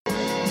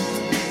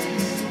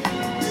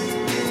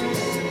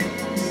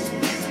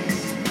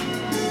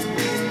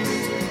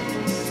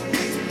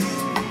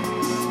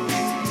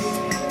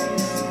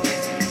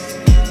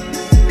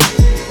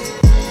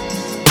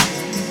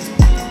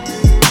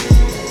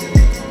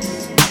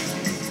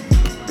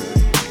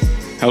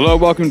Hello,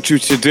 welcome to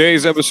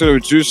today's episode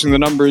of Juicing the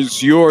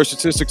Numbers, your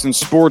statistics and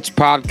sports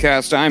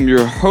podcast. I'm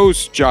your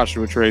host,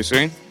 Joshua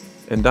Tracy.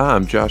 And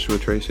I'm Joshua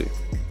Tracy.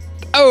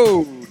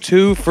 Oh,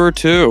 2 for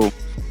 2.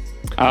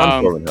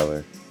 I'm Corbin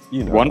Heller.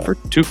 You know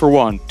two for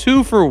one.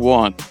 2 for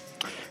 1.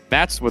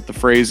 That's what the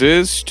phrase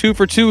is. 2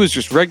 for 2 is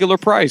just regular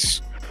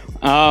price.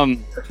 I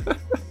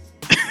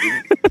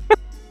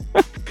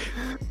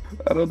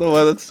don't know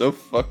why that's so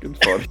fucking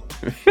funny.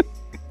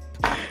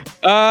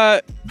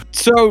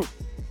 So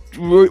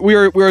we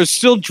are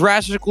still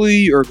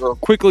drastically or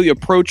quickly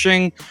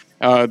approaching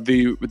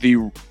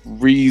the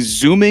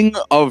resuming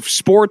of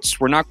sports.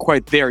 We're not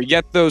quite there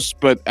yet, though.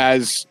 But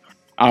as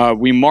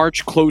we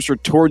march closer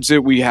towards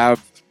it, we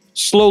have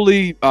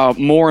slowly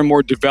more and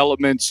more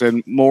developments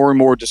and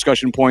more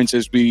discussion points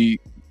as we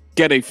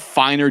get a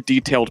finer,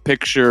 detailed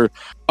picture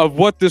of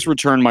what this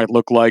return might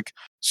look like.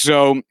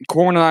 So,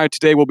 Corbin and I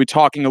today will be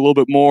talking a little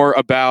bit more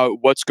about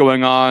what's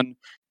going on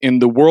in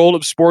the world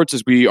of sports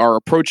as we are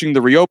approaching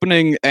the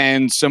reopening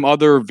and some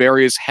other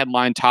various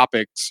headline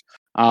topics,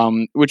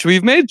 which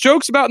we've made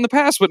jokes about in the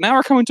past, but now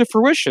are coming to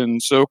fruition.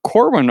 So,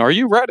 Corbin, are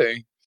you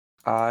ready?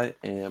 I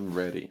am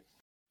ready.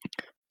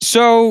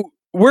 So,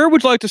 where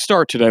would you like to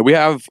start today? We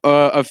have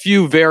a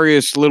few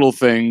various little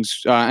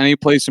things. Any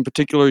place in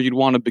particular you'd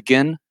want to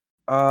begin?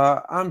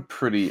 I'm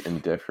pretty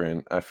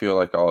indifferent. I feel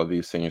like all of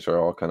these things are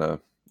all kind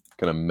of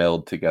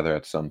meld together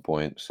at some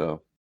point.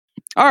 So,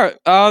 all right.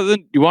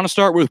 Then you want to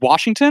start with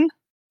Washington?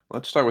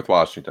 Let's start with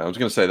Washington. I was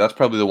going to say that's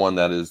probably the one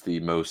that is the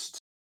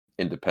most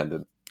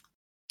independent.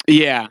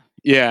 Yeah,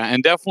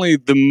 and definitely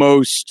the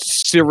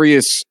most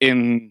serious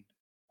in,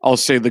 I'll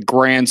say, the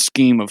grand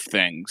scheme of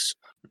things.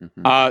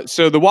 Mm-hmm.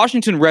 So the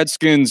Washington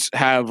Redskins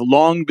have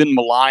long been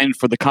maligned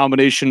for the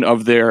combination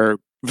of their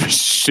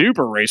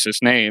super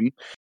racist name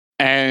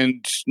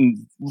and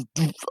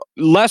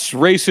less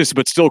racist,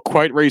 but still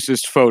quite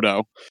racist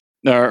photo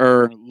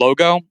or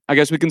logo, I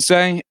guess we can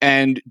say.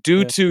 And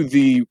due to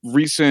the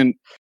recent,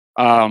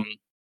 shall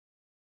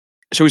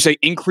we say,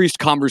 increased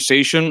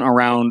conversation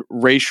around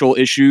racial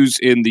issues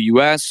in the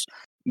U.S.,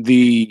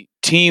 the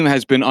team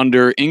has been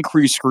under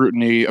increased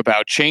scrutiny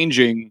about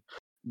changing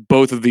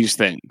both of these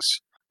things.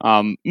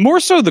 More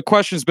so, the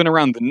question has been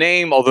around the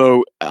name,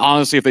 although,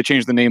 honestly, if they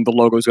change the name, the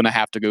logo is going to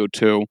have to go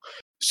too.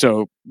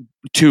 So,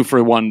 2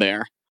 for 1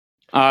 there.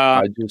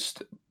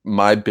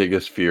 My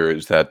biggest fear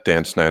is that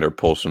Dan Snyder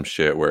pulls some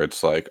shit where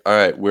it's like, all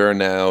right, we're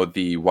now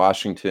the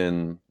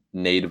Washington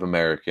Native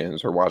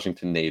Americans or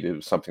Washington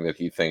Natives, something that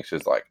he thinks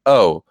is like,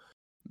 oh,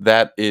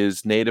 that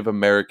is Native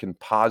American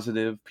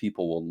positive.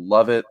 People will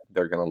love it.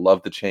 They're going to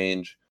love the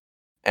change.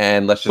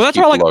 And let's just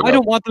keep the logo. I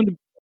don't want them to...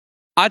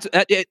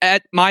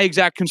 At my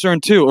exact concern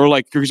too, or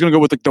like he's gonna go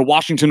with like the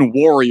Washington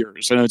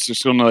Warriors, and it's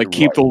just gonna like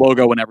keep the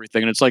logo and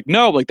everything, and it's like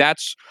no, like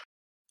that's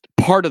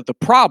part of the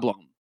problem.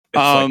 It's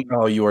like,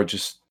 oh, you're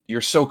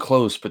so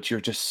close, but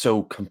you're just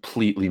so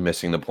completely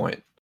missing the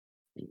point.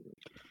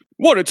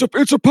 What?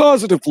 It's a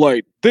positive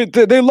light.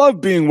 They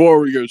love being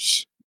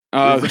Warriors.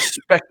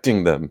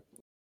 Respecting them.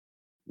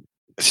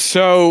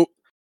 So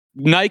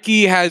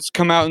Nike has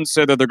come out and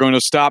said that they're going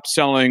to stop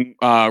selling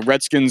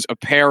Redskins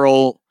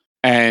apparel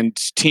and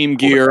team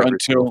gear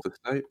until...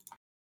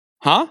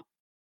 Huh?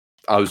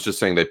 I was just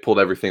saying they pulled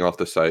everything off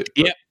the site.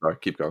 Yeah. Sorry,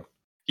 keep going.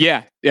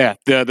 Yeah.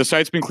 The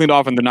site's been cleaned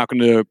off and they're not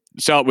going to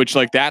sell it, which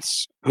like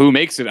that's who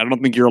makes it. I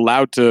don't think you're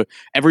allowed to...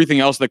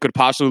 Everything else that could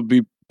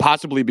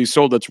possibly be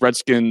sold that's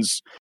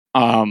Redskins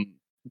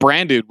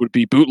branded would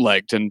be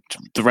bootlegged, and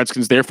the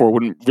Redskins therefore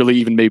wouldn't really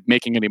even be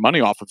making any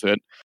money off of it.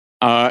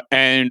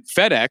 And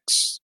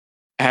FedEx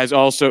has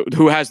also,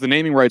 who has the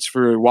naming rights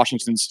for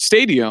Washington's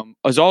stadium,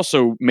 has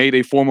also made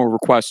a formal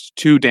request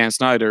to Dan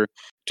Snyder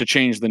to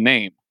change the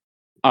name.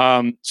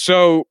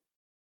 So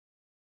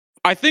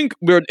I think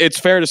it's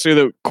fair to say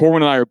that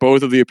Corbin and I are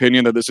both of the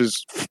opinion that this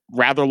is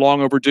rather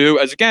long overdue,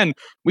 as again,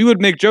 we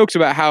would make jokes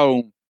about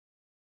how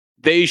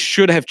they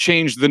should have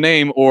changed the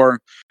name or,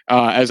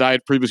 as I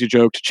had previously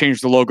joked,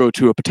 change the logo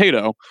to a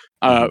potato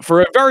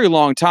for a very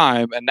long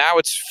time. And now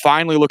it's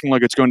finally looking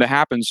like it's going to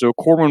happen. So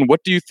Corbin,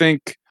 what do you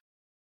think?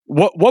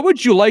 What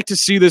would you like to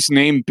see this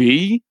name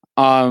be?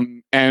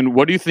 And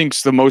what do you think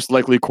is the most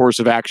likely course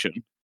of action?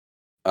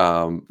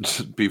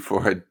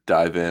 Before I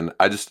dive in,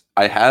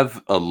 I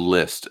have a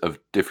list of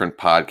different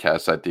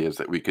podcast ideas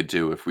that we could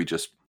do if we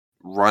just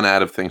run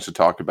out of things to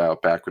talk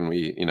about back when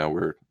we,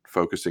 were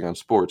focusing on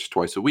sports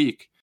twice a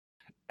week.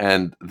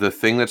 And the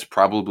thing that's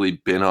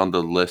probably been on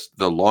the list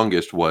the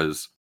longest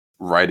was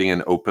writing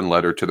an open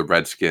letter to the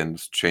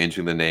Redskins,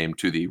 changing the name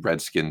to the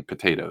Redskin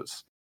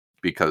Potatoes,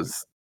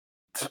 because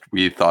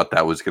we thought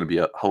that was going to be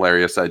a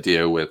hilarious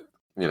idea with,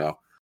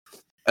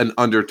 an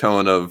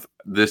undertone of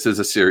this is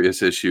a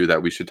serious issue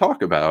that we should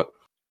talk about.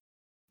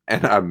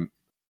 And I'm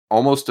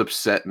almost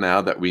upset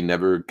now that we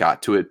never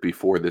got to it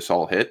before this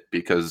all hit,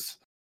 because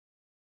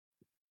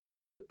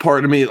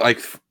part of me,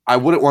 like, I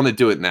wouldn't want to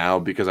do it now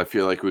because I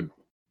feel like it would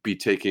be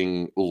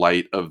taking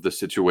light of the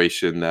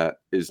situation that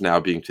is now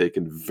being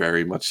taken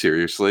very much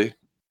seriously.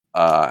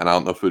 And I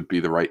don't know if it would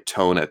be the right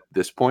tone at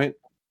this point.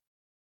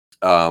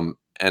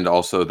 and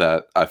also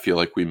that I feel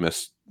like we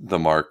missed the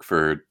mark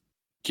for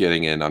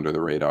getting in under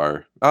the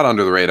radar. Not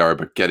under the radar,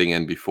 but getting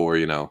in before,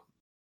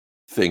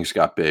 things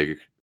got big.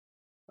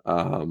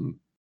 Um,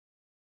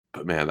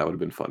 but man, that would have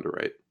been fun to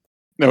write.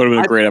 That would have been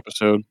I a great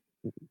episode.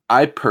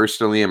 I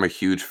personally am a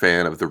huge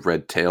fan of the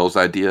Red Tails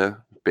idea,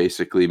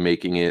 basically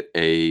making it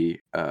a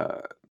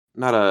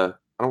not a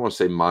I don't want to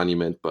say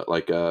monument, but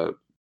like a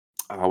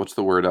what's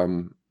the word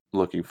I'm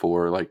looking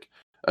for? Like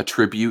a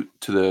tribute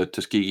to the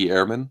Tuskegee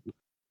Airmen.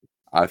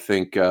 I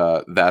think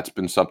that's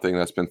been something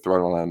that's been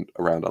thrown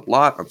around a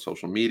lot on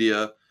social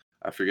media.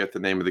 I forget the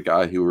name of the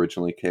guy who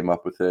originally came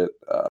up with it,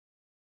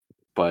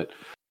 but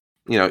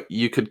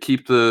you could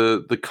keep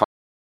the colors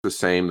the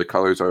same. The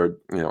colors are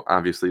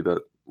obviously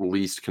the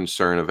least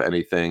concern of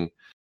anything,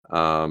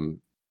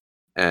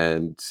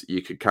 and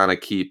you could kind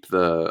of keep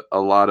a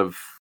lot of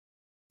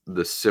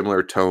the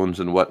similar tones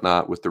and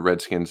whatnot with the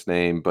Redskins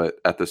name, but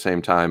at the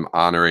same time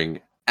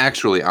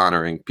actually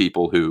honoring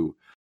people who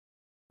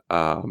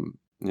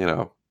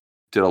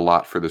did a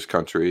lot for this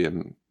country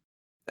and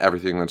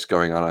everything that's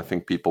going on. I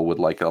think people would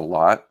like it a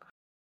lot.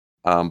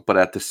 But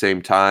at the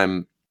same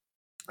time,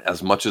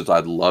 as much as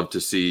I'd love to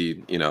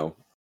see,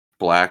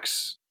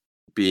 blacks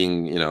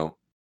being,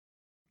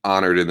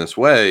 honored in this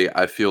way,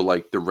 I feel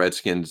like the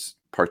Redskins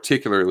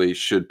particularly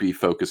should be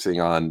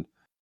focusing on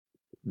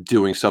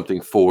doing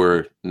something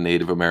for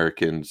Native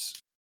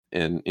Americans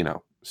and,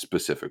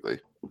 specifically.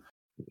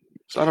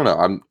 So I don't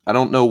know. I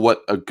don't know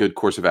what a good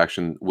course of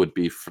action would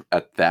be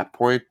at that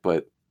point,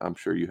 but I'm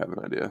sure you have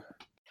an idea.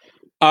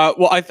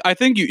 Well, I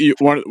think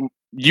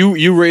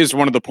you raised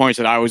one of the points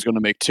that I was going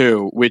to make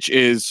too, which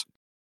is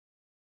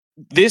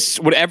this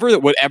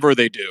whatever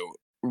they do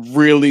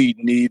really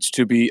needs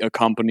to be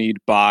accompanied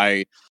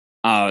by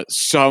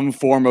some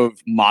form of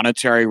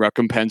monetary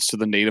recompense to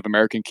the Native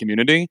American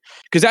community,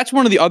 because that's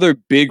one of the other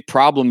big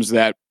problems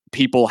that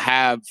people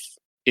have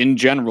in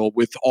general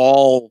with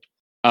all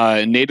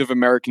Native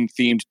American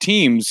themed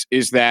teams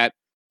is that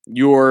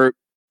you're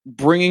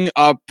bringing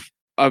up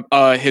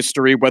a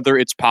history, whether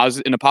it's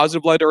positive in a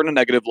positive light or in a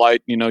negative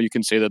light. You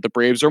can say that the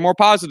Braves are more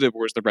positive,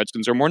 whereas the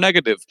Redskins are more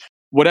negative.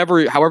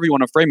 However you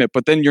want to frame it,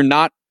 but then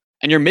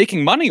you're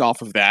making money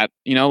off of that.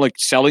 Like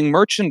selling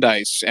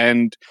merchandise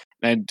and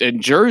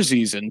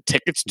jerseys and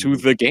tickets to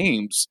the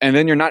games, and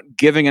then you're not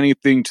giving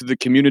anything to the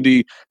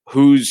community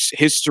whose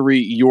history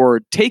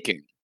you're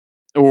taking,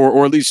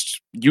 or at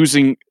least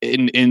using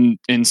in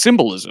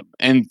symbolism,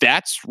 and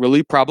that's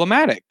really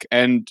problematic.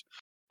 And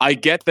I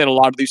get that a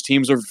lot of these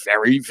teams are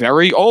very,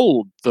 very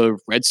old. The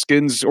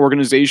Redskins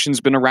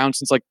organization's been around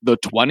since like the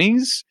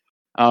 20s.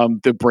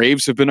 The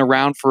Braves have been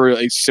around for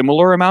a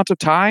similar amount of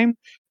time.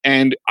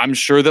 And I'm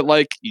sure that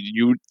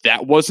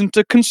that wasn't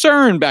a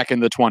concern back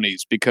in the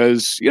 20s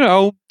because,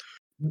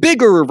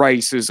 bigger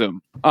racism.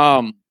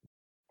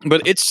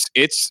 But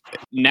it's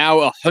now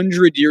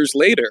 100 years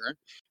later,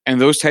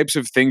 and those types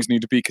of things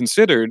need to be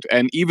considered.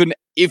 And even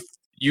if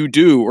you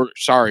do,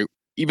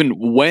 even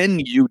when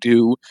you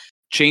do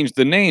change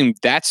the name,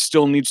 that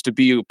still needs to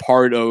be a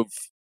part of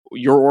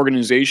your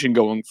organization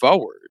going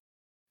forward.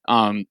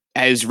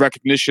 As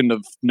recognition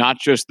of not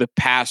just the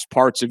past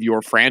parts of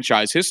your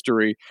franchise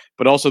history,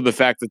 but also the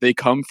fact that they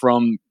come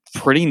from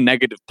pretty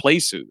negative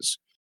places.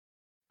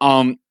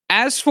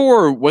 As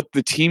for what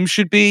the team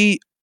should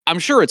be, I'm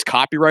sure it's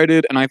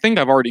copyrighted, and I think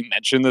I've already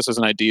mentioned this as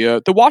an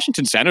idea. The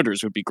Washington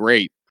Senators would be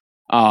great.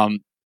 A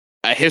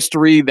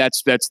history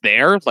that's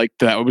there, like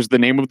that was the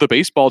name of the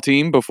baseball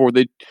team before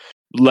they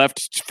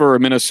left for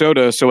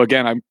Minnesota. So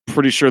again, I'm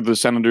pretty sure the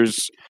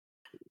Senators'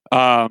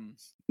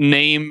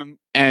 name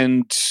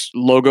and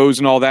logos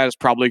and all that is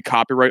probably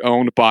copyright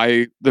owned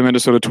by the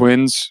Minnesota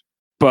Twins.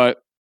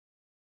 But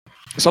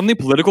something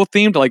political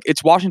themed, like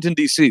it's Washington,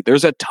 D.C.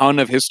 There's a ton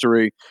of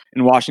history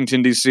in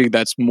Washington, D.C.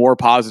 that's more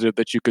positive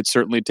that you could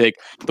certainly take.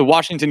 The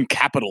Washington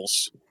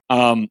Capitals.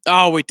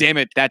 Oh, wait, damn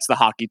it. That's the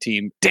hockey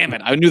team. Damn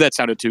it. I knew that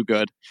sounded too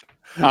good.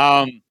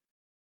 I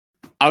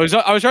was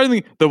trying to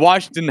think the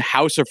Washington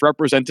House of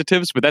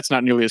Representatives, but that's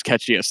not nearly as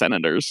catchy as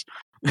Senators.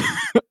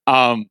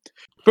 But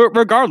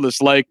regardless,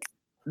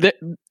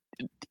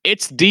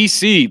 it's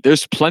DC.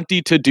 There's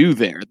plenty to do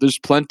there. There's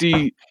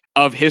plenty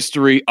of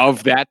history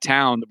of that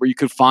town where you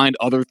could find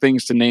other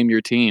things to name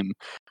your team.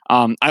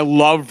 I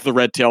love the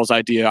Red Tails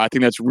idea. I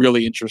think that's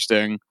really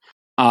interesting.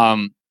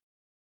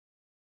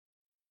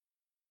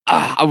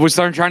 I was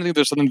trying to think if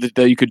there's something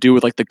that you could do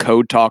with like the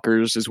Code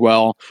Talkers as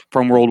well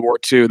from World War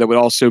II that would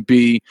also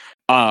be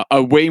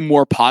a way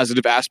more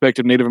positive aspect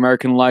of Native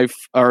American life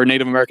or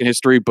Native American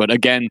history, but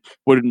again,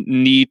 would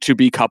need to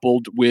be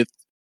coupled with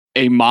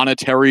a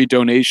monetary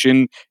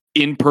donation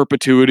in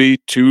perpetuity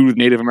to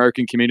Native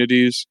American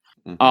communities.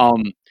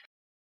 Mm-hmm.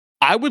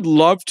 I would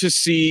love to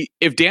see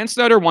if Dan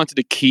Snyder wanted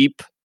to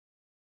keep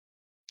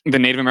the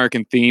Native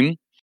American theme.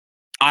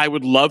 I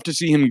would love to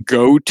see him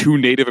go to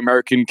Native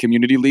American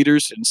community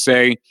leaders and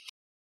say,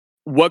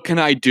 what can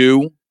I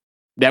do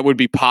that would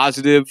be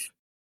positive,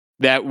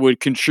 that would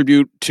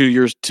contribute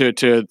to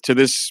to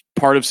this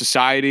part of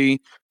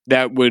society,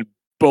 that would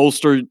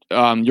bolster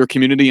your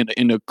community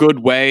in a good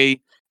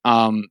way,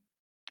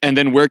 and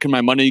then where can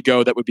my money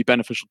go that would be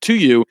beneficial to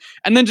you,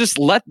 and then just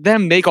let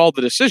them make all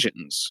the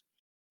decisions.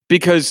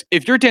 Because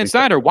if you're Dan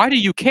Snyder, why do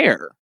you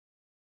care?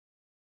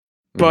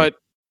 But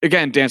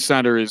again, Dan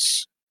Snyder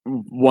is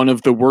one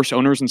of the worst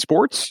owners in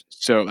sports,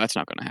 so that's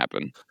not going to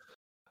happen.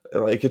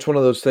 Like, it's one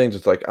of those things.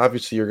 It's like,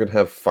 obviously you're going to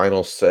have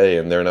final say,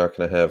 and they're not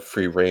going to have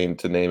free reign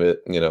to name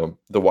it,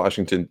 the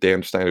Washington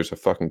Dan Snyder's a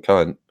fucking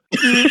cunt,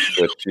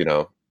 which,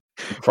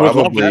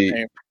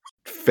 probably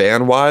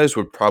fan-wise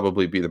would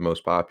probably be the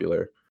most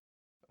popular.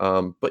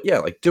 But yeah,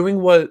 like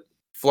doing what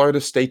Florida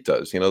State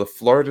does, the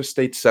Florida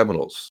State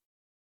Seminoles.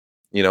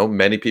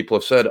 Many people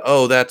have said,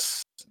 oh,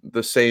 that's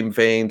the same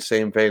vein.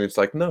 It's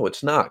like, no,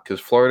 it's not, because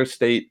Florida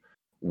State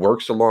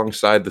works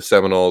alongside the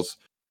Seminoles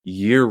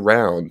year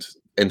round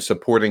and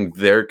supporting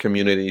their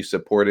community,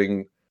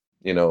 supporting,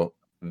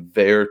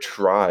 their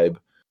tribe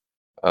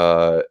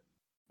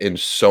in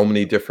so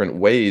many different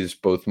ways,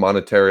 both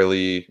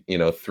monetarily,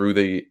 through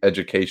the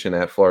education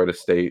at Florida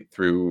State,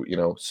 through,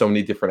 so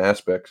many different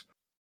aspects.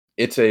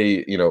 It's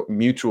a,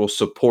 mutual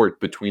support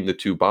between the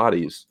two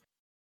bodies.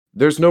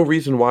 There's no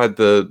reason why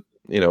the,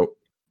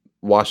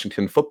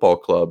 Washington Football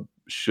Club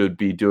should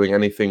be doing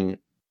anything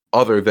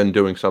other than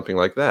doing something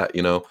like that.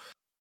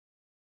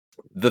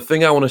 The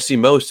thing I want to see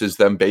most is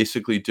them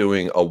basically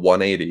doing a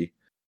 180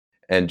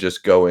 and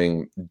just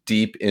going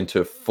deep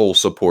into full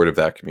support of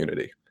that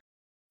community.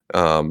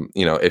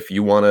 If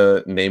you want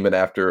to name it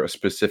after a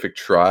specific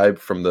tribe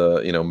from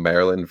the,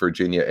 Maryland,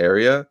 Virginia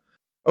area,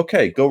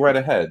 okay, go right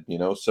ahead.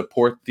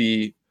 Support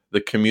the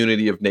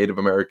community of Native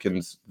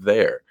Americans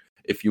there.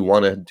 If you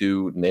want to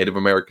do Native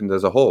Americans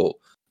as a whole,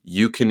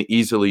 you can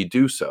easily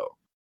do so.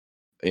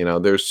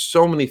 There's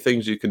so many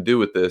things you can do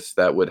with this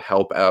that would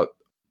help out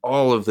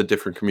all of the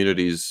different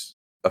communities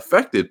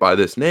affected by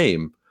this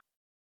name.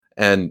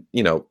 And,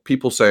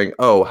 people saying,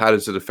 oh, how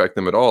does it affect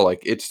them at all?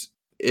 Like,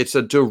 it's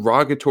a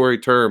derogatory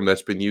term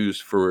that's been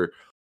used for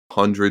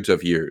hundreds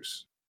of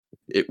years.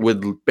 It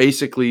would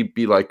basically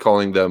be like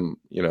calling them,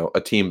 a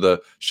team the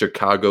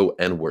Chicago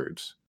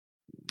N-words.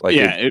 Like,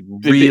 yeah, it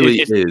really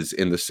is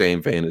in the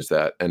same vein as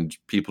that. And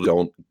people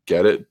don't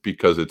get it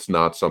because it's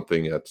not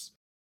something that's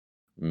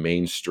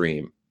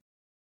mainstream.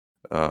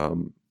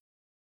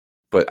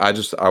 But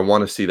I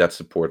want to see that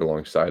support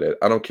alongside it.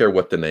 I don't care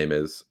what the name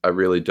is. I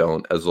really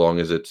don't, as long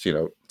as it's,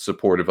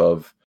 supportive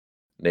of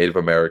Native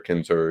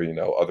Americans or,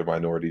 other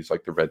minorities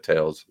like the Red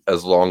Tails,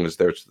 as long as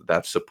there's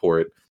that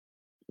support,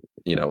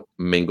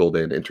 mingled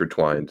and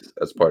intertwined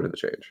as part of the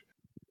change.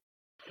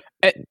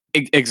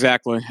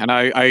 Exactly. And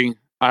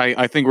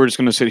I think we're just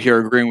going to sit here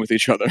agreeing with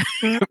each other.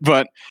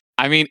 But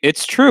I mean,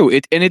 it's true.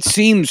 It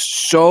seems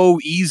so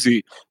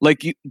easy.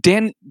 Like,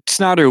 Dan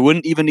Snyder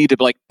wouldn't even need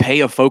to pay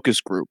a focus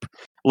group.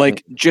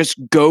 Just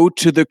go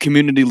to the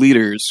community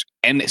leaders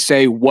and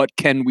say, what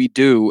can we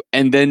do?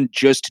 And then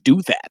just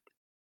do that.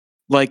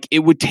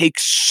 It would take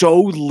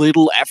so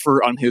little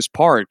effort on his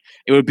part.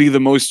 It would be the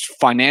most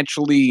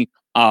financially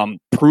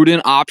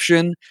prudent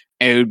option,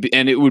 and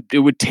it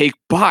would take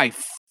by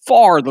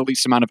far the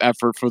least amount of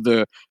effort for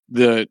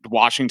the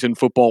Washington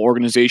football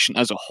organization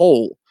as a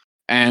whole.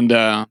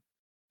 And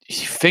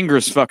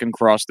fingers fucking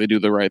crossed they do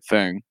the right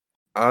thing.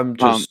 I'm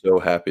just so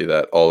happy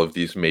that all of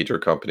these major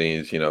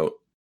companies,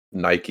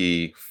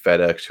 Nike,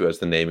 FedEx, who has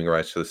the naming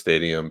rights to the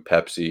stadium,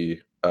 Pepsi,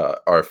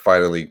 are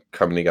finally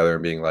coming together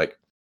and being like,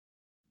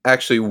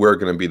 actually, we're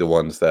going to be the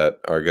ones that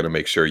are going to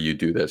make sure you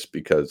do this,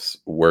 because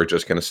we're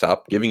just going to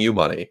stop giving you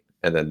money.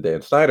 And then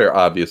Dan Snyder,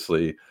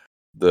 obviously,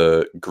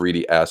 the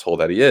greedy asshole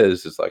that he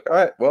is like, all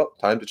right, well,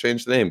 time to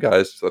change the name,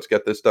 guys. Let's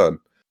get this done.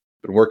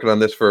 Been working on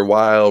this for a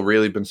while,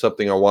 really been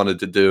something I wanted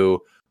to do.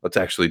 Let's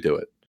actually do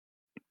it.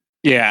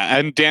 Yeah,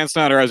 and Dan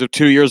Snyder, as of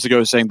 2 years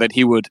ago, saying that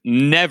he would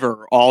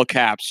never, all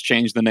caps,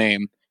 change the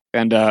name.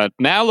 And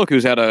now look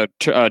who's had a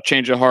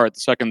change of heart the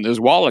second his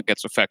wallet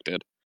gets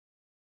affected.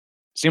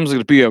 Seems like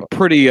it'd be a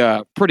pretty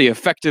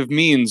effective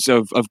means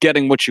of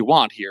getting what you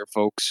want here,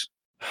 folks.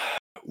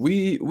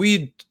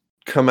 We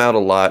come out a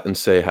lot and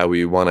say how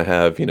we want to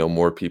have,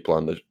 more people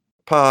on the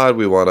pod.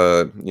 We want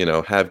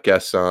to, have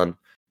guests on.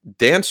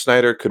 Dan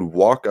Snyder could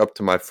walk up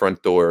to my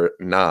front door,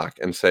 knock,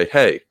 and say,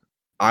 hey,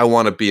 I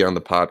want to be on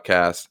the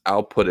podcast.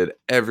 I'll put it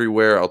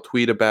everywhere. I'll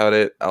tweet about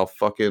it. I'll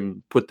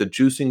fucking put the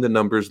Juicing the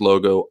Numbers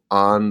logo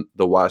on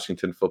the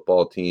Washington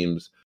football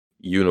team's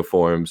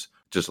uniforms.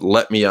 Just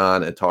let me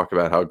on and talk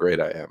about how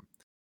great I am.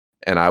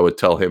 And I would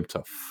tell him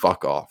to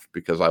fuck off,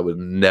 because I would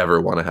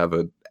never want to have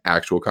an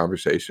actual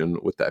conversation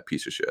with that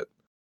piece of shit.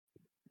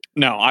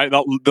 No,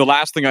 the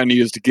last thing I need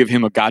is to give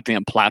him a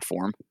goddamn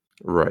platform.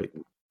 Right.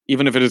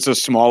 Even if it is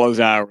as small as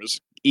ours.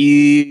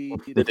 Eat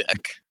a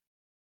dick.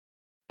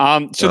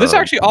 So this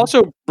actually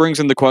also brings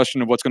in the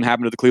question of what's going to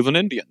happen to the Cleveland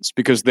Indians,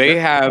 because they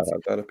have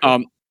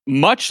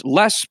much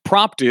less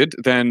prompted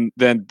than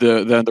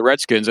the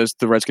Redskins, as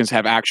the Redskins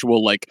have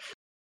actual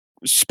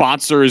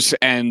sponsors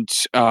and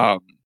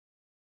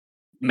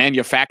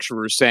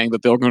manufacturers saying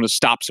that they're going to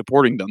stop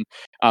supporting them.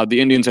 The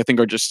Indians, I think,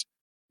 are just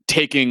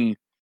trying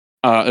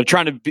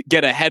to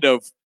get ahead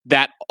of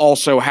that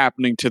also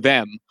happening to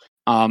them.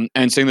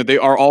 and saying that they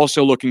are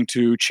also looking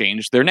to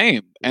change their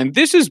name. And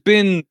this has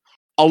been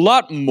a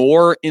lot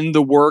more in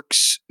the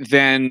works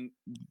than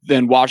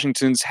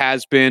Washington's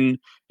has been.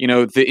 You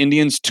know, the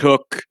Indians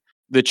took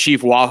the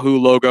Chief Wahoo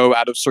logo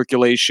out of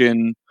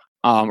circulation,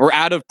 or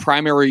out of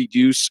primary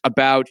use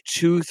about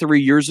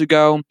 2-3 years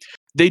ago.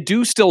 They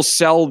do still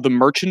sell the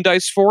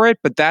merchandise for it,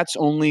 but that's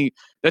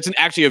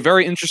actually a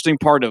very interesting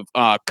part of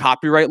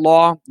copyright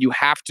law. You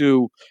have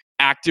to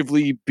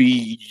actively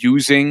be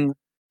using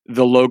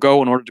the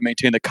logo in order to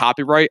maintain the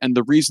copyright. And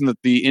the reason that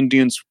the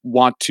Indians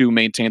want to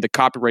maintain the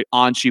copyright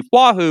on Chief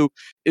Wahoo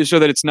is so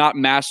that it's not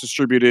mass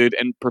distributed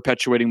and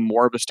perpetuating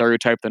more of a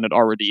stereotype than it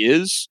already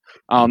is,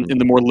 in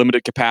the more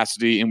limited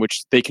capacity in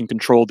which they can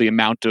control the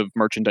amount of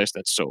merchandise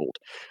that's sold.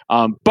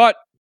 But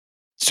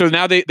so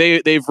now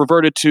they've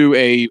reverted to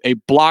a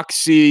Block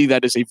C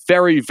that is a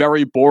very,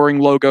 very boring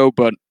logo,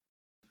 but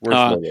Worst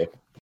logo.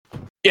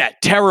 Yeah,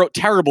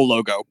 terrible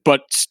logo,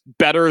 but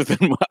better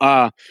than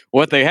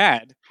what they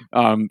had,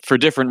 for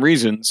different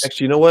reasons.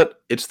 Actually, you know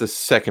what? It's the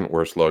second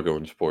worst logo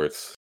in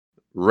sports.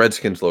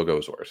 Redskins logo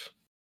is worse.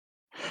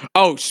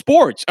 Oh,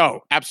 sports.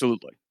 Oh,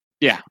 absolutely.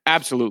 Yeah,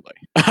 absolutely.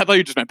 I thought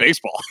you just meant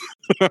baseball.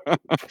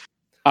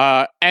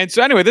 And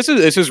so anyway, this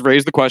has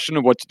raised the question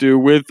of what to do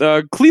with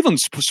Cleveland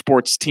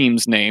sports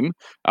team's name.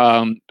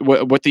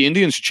 What the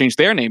Indians should change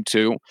their name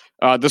to.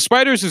 The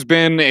Spiders has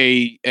been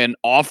an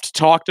oft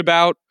talked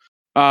about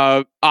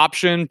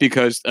option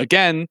because,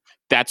 again,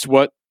 that's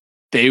what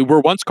they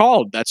were once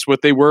called. That's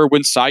what they were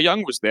when Cy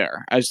Young was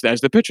there as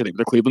the pitcher. They were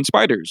the Cleveland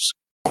Spiders.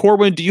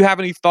 Corwin, do you have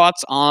any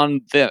thoughts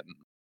on them?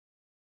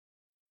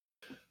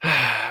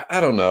 I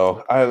don't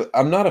know.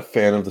 I'm not a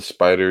fan of the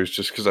Spiders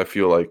just because I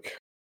feel like,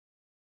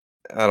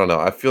 I don't know.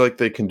 I feel like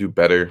they can do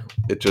better.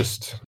 It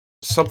just,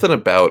 something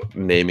about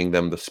naming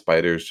them the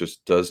Spiders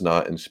just does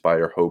not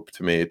inspire hope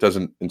to me. It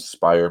doesn't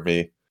inspire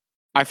me.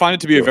 I find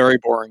it to be a very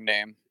boring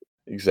name.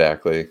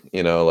 Exactly.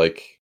 You know,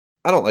 like,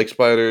 I don't like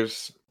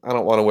spiders. I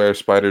don't want to wear a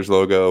Spiders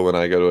logo when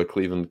I go to a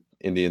Cleveland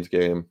Indians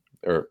game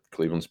or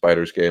Cleveland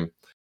Spiders game.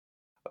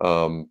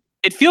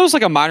 It feels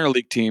like a minor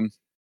league team.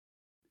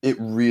 It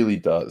really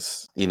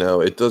does. You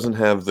know, it doesn't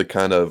have the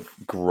kind of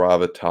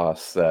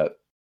gravitas that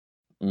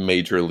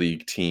major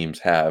league teams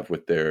have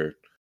with their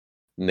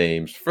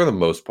names for the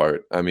most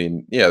part. I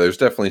mean, yeah, there's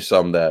definitely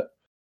some that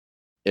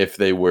if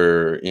they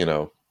were, you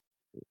know,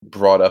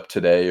 brought up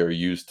today or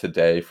used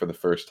today for the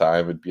first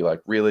time, it'd be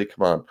like, really?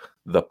 Come on.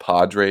 The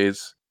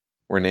Padres?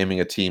 We're naming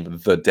a team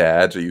the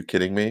Dads? Are you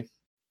kidding me?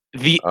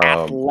 The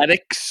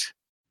Athletics?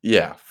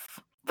 Yeah.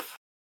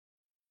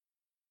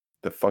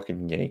 The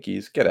fucking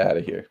Yankees? Get out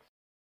of here.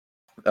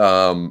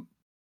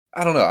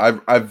 I don't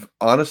know. I've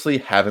honestly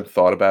haven't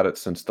thought about it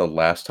since the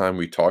last time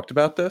we talked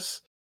about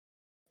this.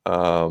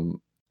 And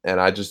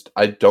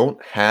I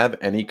don't have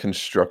any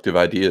constructive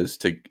ideas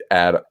to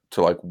add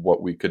to like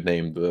what we could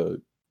name the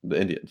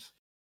Indians.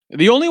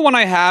 The only one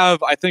I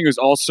have, I think, is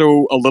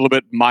also a little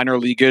bit minor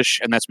league-ish,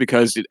 and that's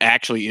because it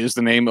actually is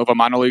the name of a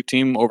minor league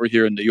team over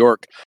here in New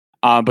York.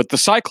 But the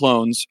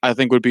Cyclones, I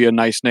think, would be a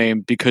nice name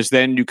because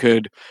then you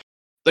could,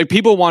 like,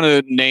 people want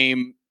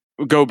to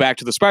go back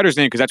to the Spiders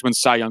name because that's when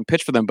Cy Young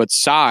pitched for them, but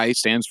Cy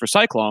stands for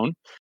Cyclone,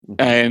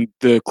 and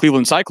the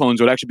Cleveland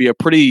Cyclones would actually be a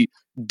pretty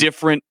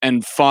different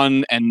and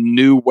fun and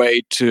new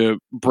way to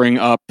bring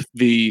up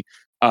the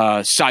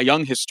Cy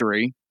Young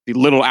history, the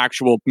little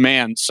actual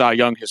man Cy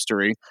Young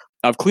history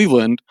of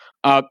Cleveland.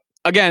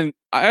 Again,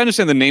 I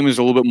understand the name is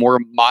a little bit more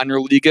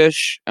minor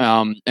league-ish,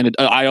 and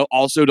I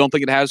also don't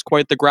think it has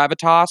quite the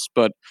gravitas,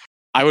 but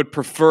I would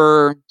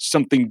prefer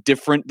something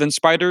different than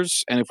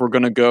Spiders, and if we're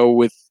going to go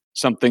with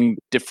something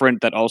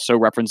different that also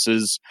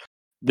references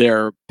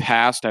their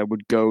past, I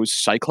would go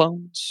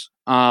Cyclones.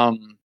 What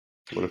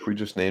if we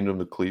just named them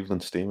the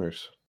Cleveland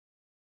Steamers?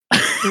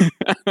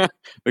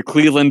 The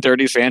Cleveland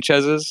Dirty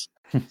Sanchez's?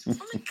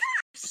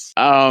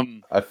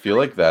 I feel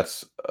like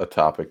that's a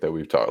topic that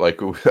we've talked.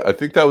 Like, I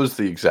think that was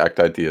the exact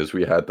ideas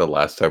we had the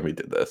last time we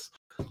did this.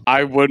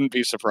 I wouldn't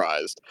be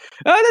surprised.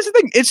 That's the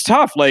thing. It's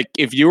tough. Like,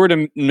 if you were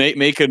to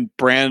make a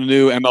brand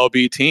new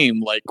MLB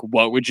team, like,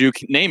 what would you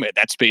name it?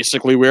 That's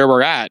basically where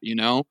we're at, you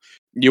know?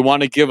 You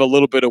want to give a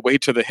little bit of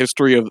weight to the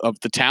history of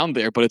the town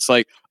there, but it's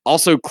like,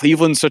 also,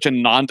 Cleveland's such a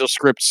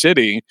nondescript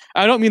city.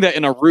 I don't mean that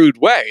in a rude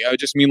way. I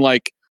just mean,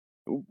 like,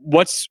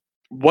 what's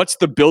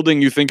the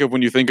building you think of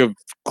when you think of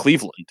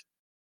Cleveland?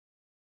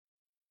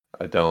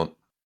 I don't.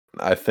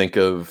 I think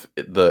of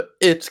the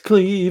 "It's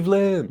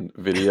Cleveland"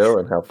 video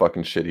and how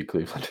fucking shitty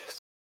Cleveland is.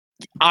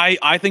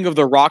 I think of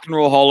the Rock and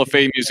Roll Hall of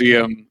Fame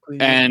Museum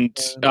and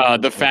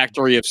the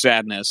Factory of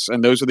Sadness,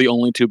 and those are the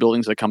only two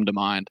buildings that come to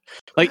mind.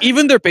 Like,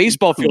 even their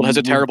baseball field has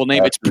a terrible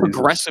name. It's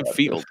Progressive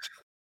Field.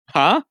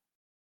 Huh?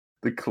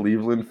 The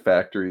Cleveland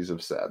Factories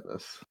of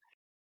Sadness.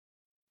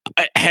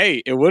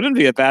 Hey, it wouldn't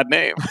be a bad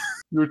name.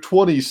 Your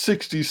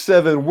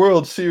 2067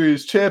 World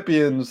Series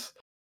champions,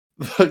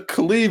 the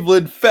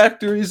Cleveland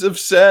Factories of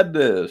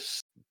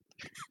Sadness.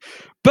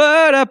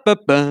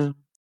 Ba-da-ba-ba.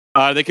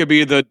 They could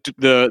be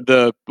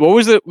the what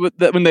was it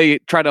when they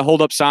tried to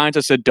hold up signs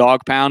that said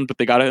dog pound, but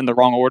they got it in the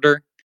wrong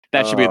order?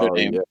 That should be their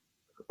name. Yeah.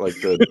 like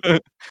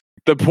the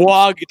the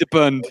Puag de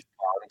Bund.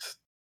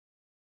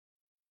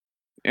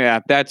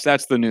 Yeah,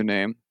 that's the new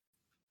name.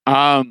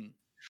 What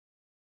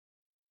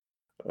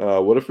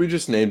if we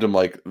just named them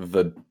like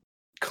the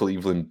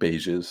Cleveland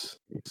Beiges?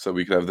 So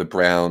we could have the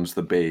Browns,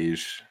 the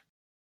Beige,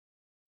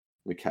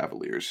 the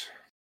Cavaliers.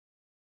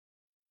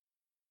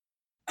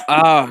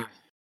 How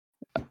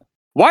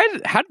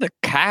did the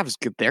Cavs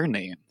get their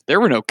name? There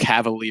were no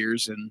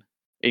Cavaliers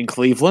in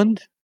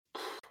Cleveland.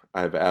 I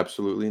have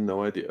absolutely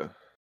no idea.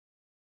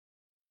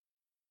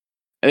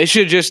 They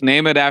should just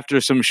name it after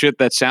some shit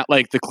that sound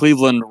like the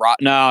Cleveland.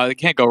 No, they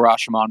can't go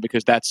Rashomon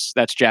because that's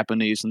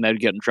Japanese and they'd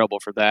get in trouble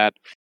for that.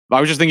 But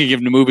I was just thinking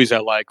of the movies I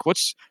like.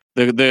 What's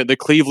the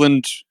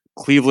Cleveland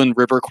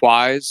River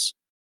Quais?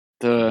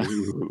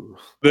 Ooh.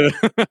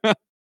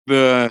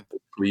 The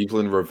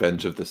Cleveland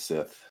Revenge of the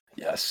Sith.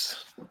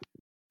 Yes.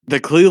 The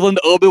Cleveland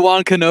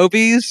Obi-Wan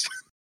Kenobis?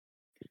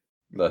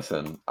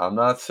 Listen, I'm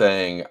not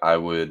saying I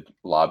would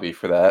lobby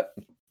for that,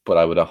 but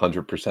I would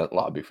 100%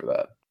 lobby for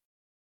that.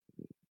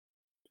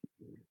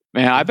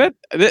 Man, I bet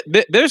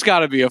there's got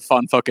to be a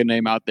fun fucking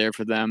name out there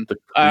for them. The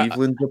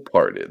Cleveland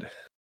Departed.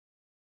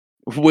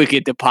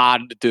 Wicked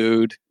Departed,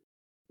 dude.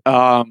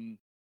 The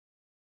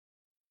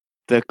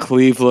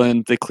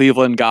Cleveland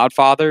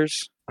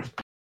Godfathers.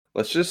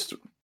 Let's just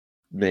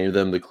name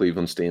them the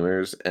Cleveland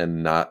Steamers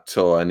and not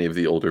tell any of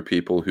the older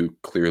people who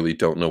clearly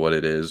don't know what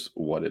it is.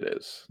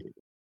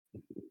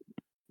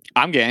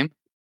 I'm game.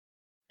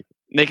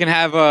 They can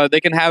have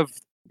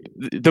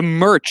the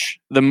merch.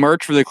 The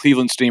merch for the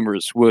Cleveland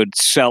Steamers would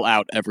sell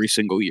out every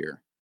single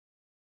year.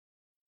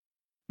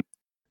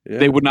 Yeah.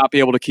 They would not be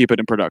able to keep it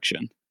in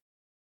production.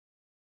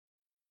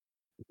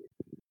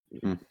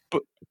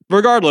 But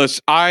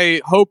regardless, I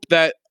hope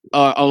that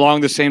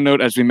along the same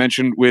note as we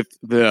mentioned with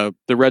the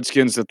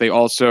Redskins, that they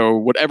also,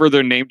 whatever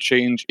their name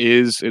change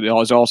is, it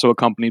is also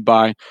accompanied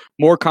by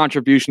more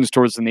contributions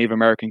towards the Native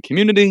American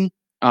community.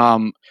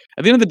 At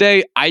the end of the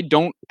day, I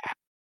don't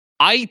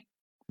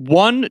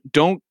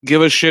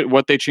give a shit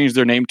what they change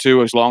their name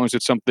to as long as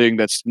it's something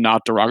that's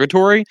not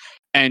derogatory.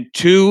 And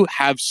two,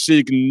 have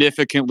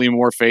significantly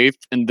more faith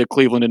in the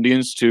Cleveland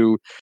Indians to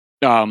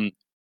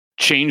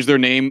change their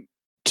name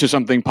to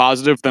something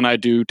positive than I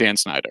do Dan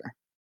Snyder.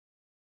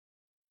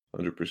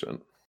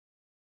 100%.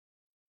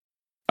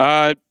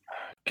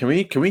 Can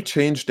we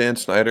change Dan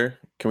Snyder?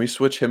 Can we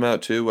switch him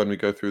out too when we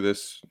go through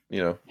this,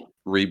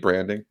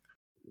 rebranding?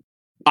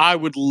 I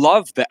would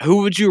love that. Who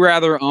would you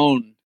rather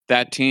own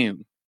that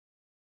team?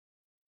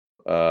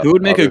 Who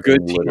would make a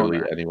good team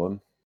owner?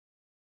 Anyone.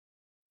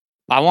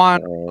 I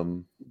want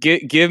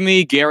give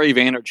me Gary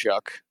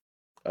Vaynerchuk.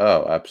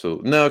 Oh,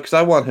 absolutely. No, because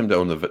I want him to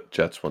own the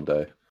Jets one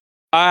day.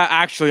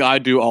 Actually, I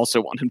do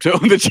also want him to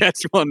own the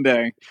Jets one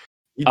day.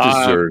 He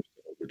deserves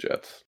the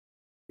Jets.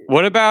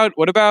 What about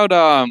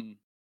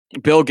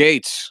Bill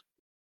Gates?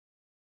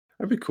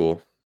 That'd be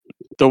cool.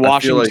 The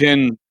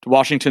Washington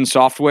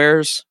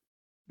Softwares.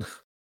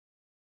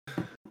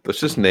 Let's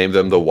just name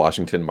them the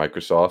Washington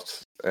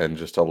Microsofts and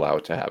just allow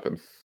it to happen.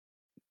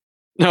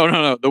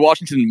 No. The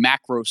Washington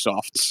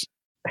Macrosofts.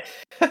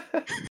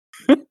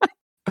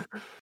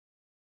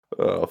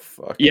 Oh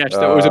fuck. Yes,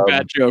 that was a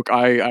bad joke.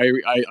 I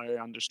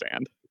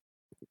understand.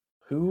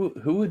 Who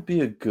would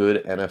be a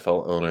good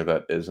NFL owner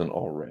that isn't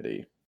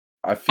already?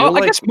 I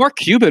guess Mark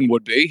Cuban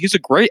would be. He's a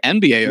great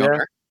NBA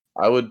owner.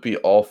 I would be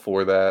all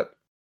for that.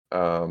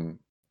 I'm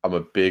a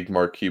big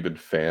Mark Cuban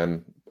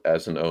fan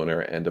as an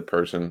owner and a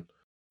person.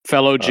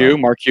 Fellow Jew,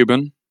 Mark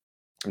Cuban.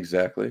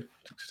 Exactly.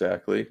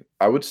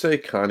 I would say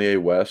Kanye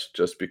West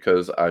just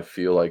because I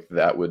feel like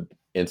that would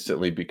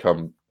instantly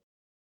become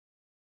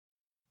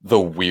the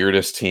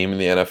weirdest team in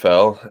the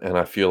NFL, and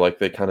I feel like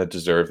they kind of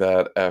deserve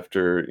that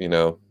after,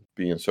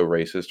 being so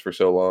racist for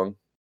so long.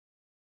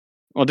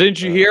 Well, didn't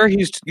you hear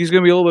he's going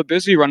to be a little bit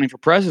busy running for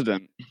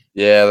president?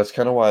 Yeah, that's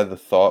kind of why the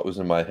thought was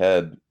in my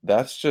head.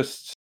 That's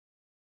just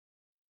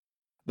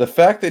the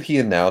fact that he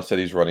announced that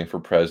he's running for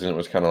president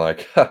was kind of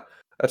like,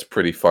 that's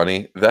pretty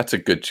funny. That's a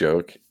good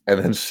joke. And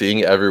then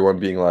seeing everyone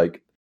being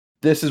like,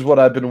 this is what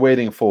I've been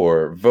waiting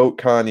for. Vote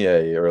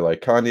Kanye, or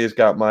like Kanye's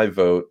got my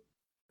vote.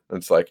 And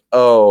it's like,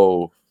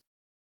 oh,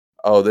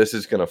 this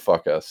is gonna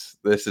fuck us.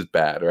 This is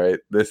bad, right?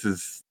 This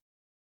is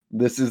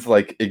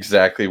like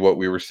exactly what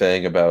we were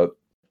saying about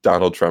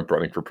Donald Trump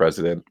running for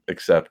president,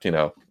 except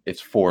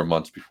it's 4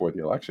 months before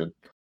the election.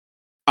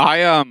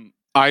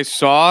 I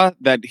saw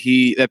that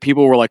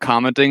people were like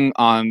commenting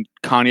on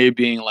Kanye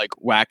being like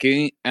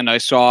wacky, and I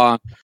saw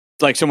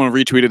like someone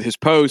retweeted his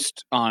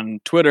post on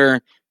Twitter,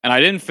 and I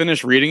didn't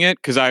finish reading it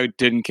because I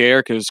didn't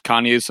care, because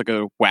Kanye is like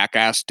a whack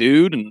ass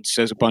dude and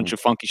says a bunch of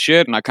funky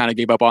shit, and I kind of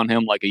gave up on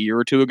him like a year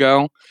or two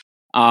ago.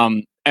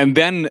 And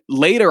then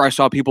later I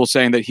saw people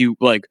saying that he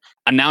like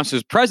announced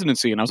his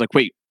presidency, and I was like,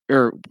 wait,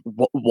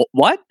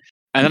 what?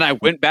 And then I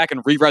went back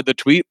and reread the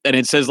tweet, and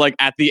it says like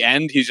at the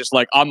end he's just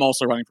like, I'm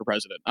also running for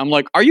president. I'm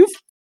like, are you,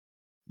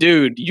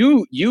 dude?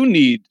 You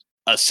need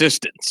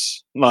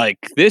assistance. Like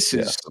this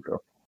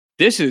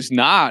is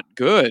not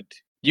good.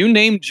 You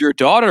named your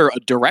daughter a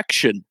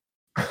Direction.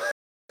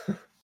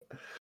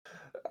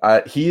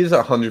 He's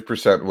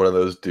 100% one of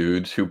those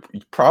dudes who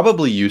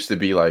probably used to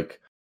be like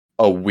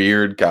a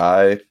weird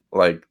guy,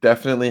 like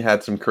definitely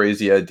had some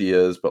crazy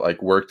ideas, but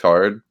like worked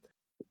hard,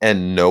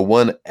 and no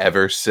one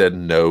ever said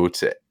no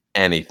to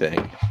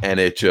anything, and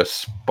it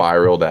just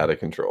spiraled out of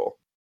control.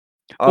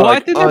 Well,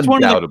 Like, I think that's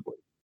undoubtedly.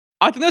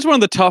 one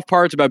of the tough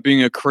parts about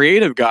being a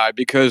creative guy,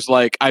 because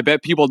like I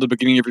bet people at the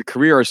beginning of your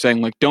career are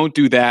saying like, don't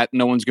do that,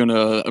 no one's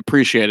gonna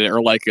appreciate it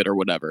or like it or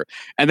whatever.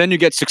 And then you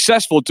get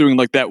successful doing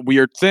like that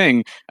weird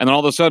thing, and then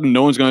all of a sudden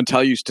no one's gonna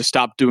tell you to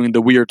stop doing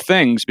the weird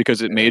things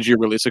because it made you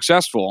really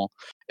successful.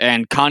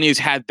 And Kanye's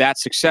had that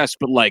success,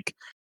 but like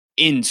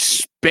in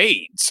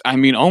spades. I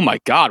mean, oh my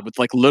God, with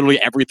like literally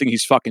everything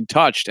he's fucking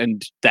touched.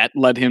 And that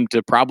led him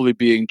to probably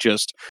being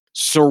just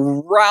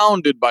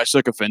surrounded by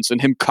sycophants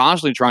and him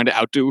constantly trying to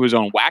outdo his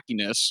own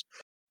wackiness.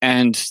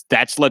 And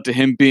that's led to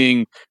him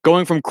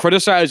going from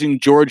criticizing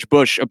George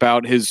Bush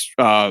about his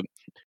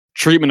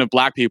treatment of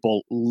black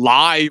people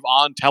live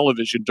on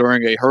television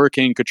during a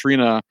Hurricane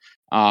Katrina,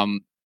 I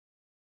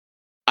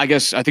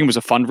think it was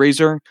a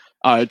fundraiser,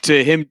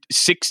 to him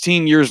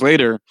 16 years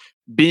later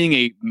being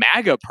a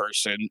MAGA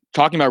person,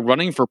 talking about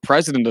running for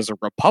president as a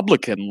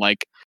Republican.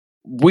 Like,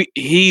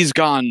 he's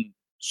gone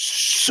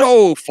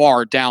so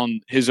far down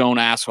his own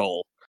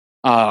asshole.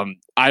 I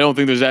don't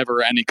think there's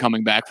ever any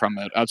coming back from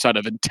it outside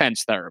of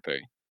intense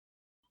therapy.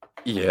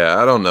 Yeah,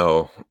 I don't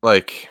know.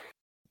 Like,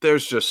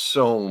 there's just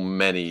so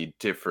many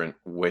different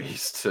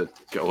ways to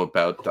go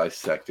about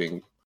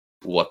dissecting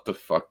what the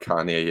fuck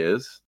Kanye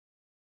is.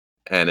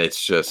 And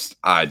it's just,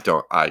 I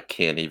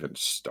can't even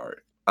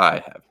start. I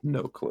have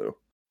no clue.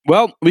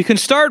 Well, we can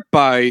start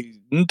by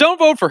don't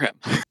vote for him.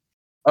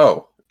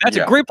 Oh, that's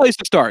a great place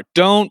to start.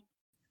 Don't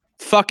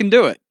fucking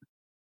do it.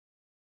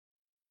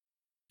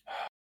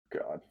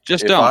 God.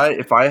 Just don't.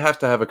 If I have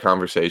to have a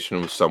conversation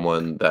with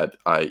someone that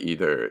I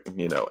either,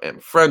 am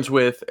friends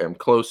with, am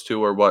close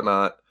to or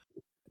whatnot,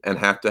 and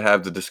have to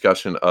have the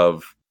discussion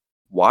of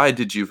why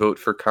did you vote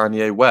for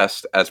Kanye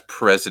West as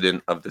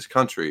president of this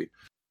country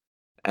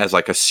as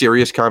like a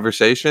serious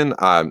conversation,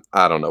 I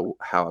don't know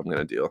how I'm going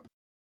to deal.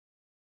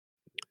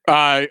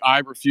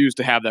 I refuse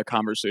to have that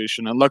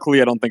conversation, and luckily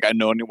I don't think I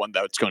know anyone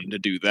that's going to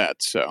do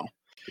that, so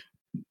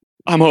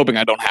I'm hoping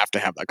I don't have to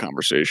have that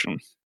conversation.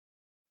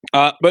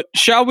 But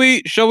shall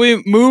we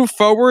move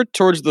forward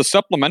towards the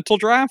supplemental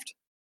draft?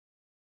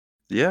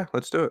 Yeah,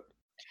 let's do it.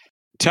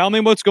 Tell me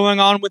what's going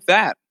on with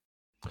that.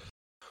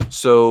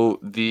 So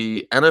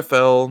the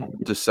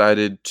NFL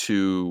decided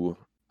to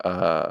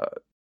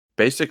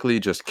basically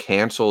just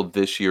cancel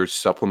this year's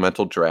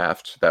supplemental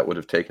draft that would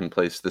have taken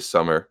place this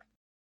summer.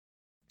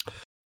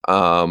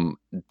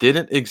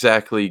 Didn't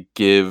exactly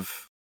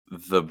give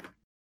the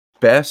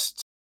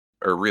best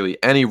or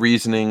really any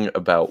reasoning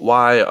about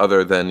why,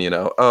 other than,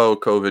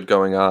 COVID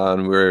going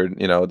on, we're,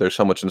 there's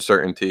so much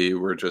uncertainty,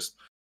 we're just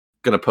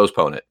going to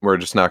postpone it. We're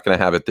just not going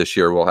to have it this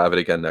year. We'll have it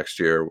again next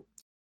year.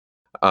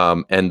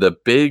 And the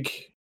big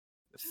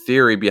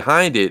theory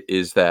behind it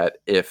is that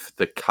if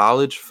the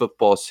college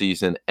football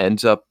season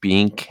ends up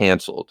being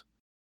canceled,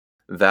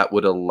 that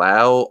would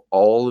allow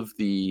all of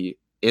the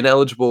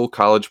ineligible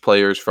college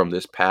players from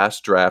this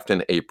past draft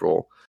in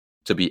April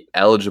to be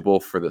eligible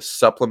for the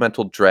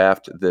supplemental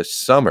draft this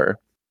summer.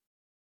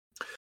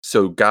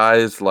 So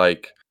guys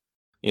like,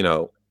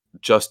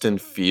 Justin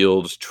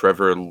Fields,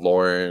 Trevor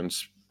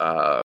Lawrence,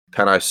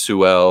 Penei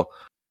Sewell,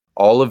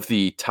 all of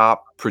the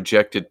top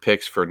projected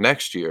picks for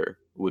next year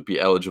would be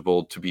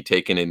eligible to be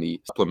taken in the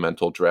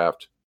supplemental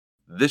draft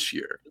this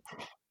year.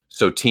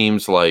 So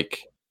teams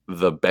like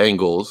the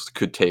Bengals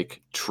could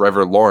take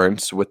Trevor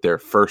Lawrence with their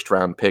first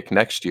round pick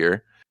next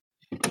year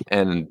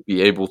and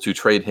be able to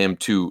trade him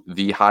to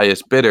the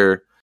highest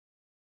bidder,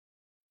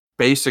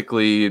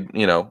 basically,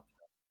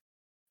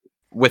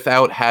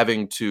 without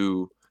having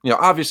to,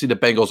 obviously the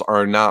Bengals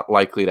are not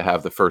likely to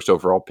have the first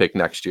overall pick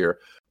next year,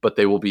 but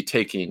they will be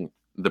taking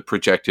the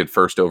projected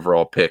first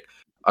overall pick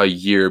a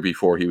year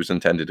before he was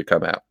intended to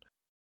come out.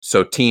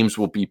 So teams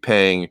will be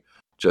paying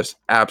just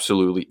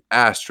absolutely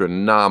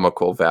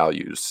astronomical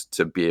values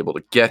to be able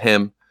to get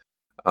him.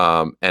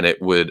 And it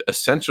would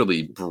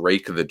essentially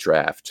break the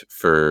draft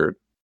for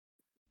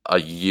a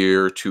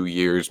year, 2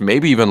 years,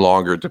 maybe even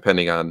longer,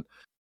 depending on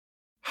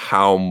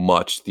how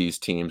much these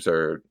teams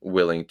are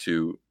willing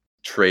to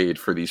trade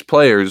for these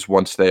players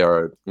once they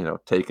are,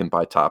 taken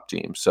by top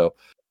teams. So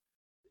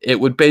it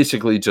would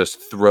basically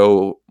just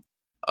throw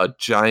a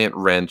giant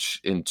wrench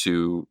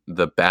into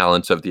the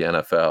balance of the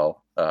NFL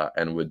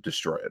and would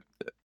destroy it.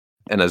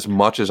 And as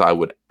much as I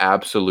would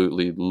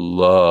absolutely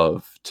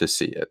love to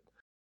see it,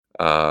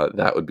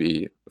 that would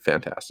be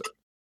fantastic.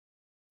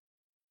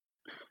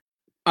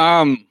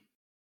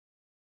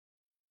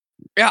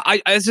 Yeah,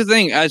 that's the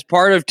thing. As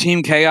part of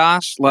Team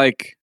Chaos,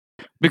 like,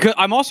 because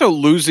I'm also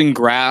losing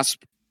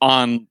grasp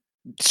on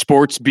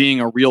sports being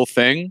a real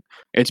thing.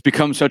 It's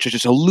become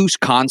just a loose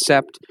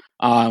concept.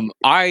 Even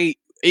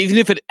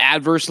if it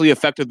adversely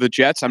affected the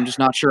Jets, I'm just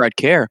not sure I'd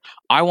care.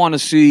 I want to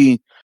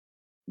see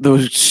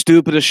the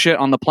stupidest shit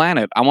on the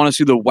planet. I want to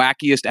see the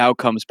wackiest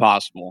outcomes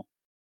possible.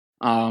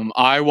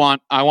 I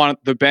want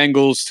the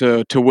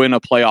Bengals to win a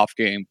playoff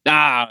game.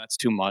 That's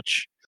too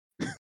much.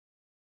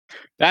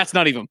 That's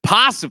not even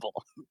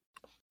possible.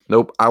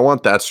 Nope. I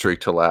want that streak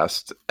to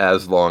last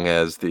as long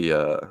as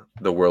the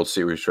World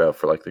Series drought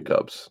for like the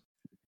Cubs.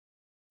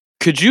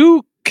 Can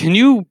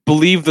you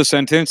believe the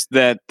sentence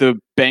that the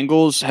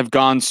Bengals have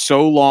gone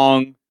so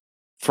long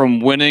from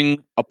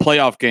winning a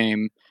playoff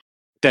game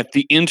that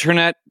the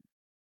internet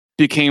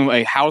became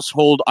a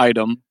household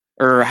item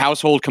or a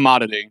household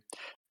commodity,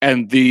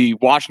 and the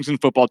Washington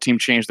football team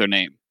changed their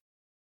name?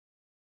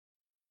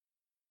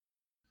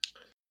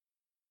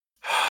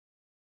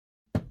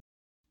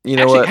 You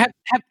know what?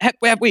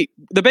 Wait.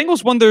 The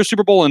Bengals won their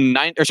Super Bowl in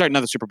not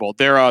the Super Bowl.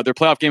 Their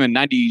playoff game in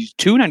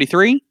 92,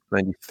 93?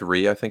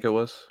 93, I think it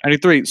was.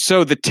 93.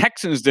 So the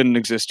Texans didn't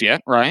exist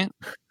yet, right?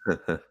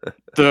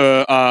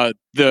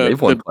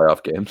 They've won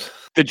playoff games.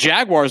 The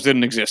Jaguars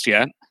didn't exist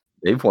yet.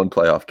 They've won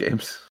playoff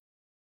games.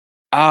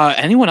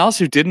 Anyone else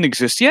who didn't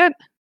exist yet?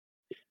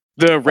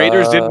 The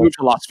Raiders didn't move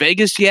to Las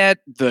Vegas yet.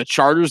 The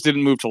Chargers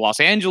didn't move to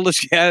Los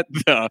Angeles yet.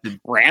 The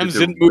Rams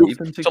didn't move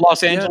to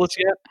Los Angeles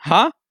yet.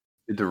 Huh?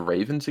 Did the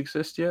Ravens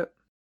exist yet?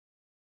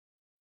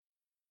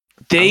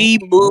 They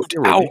moved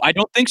out. I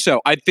don't think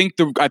so. I think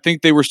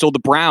they were still the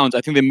Browns.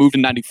 I think they moved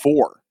in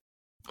 94.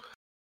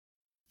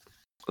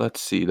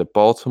 Let's see. The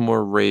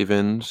Baltimore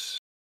Ravens.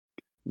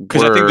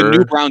 Because I think the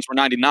new Browns were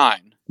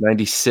 99.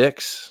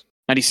 96.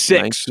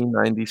 96.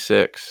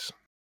 1996.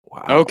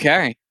 Wow.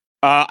 Okay.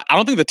 I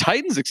don't think the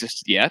Titans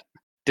existed yet.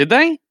 Did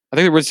they? I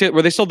think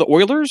were they still the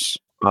Oilers?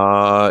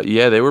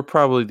 Yeah, they were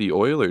probably the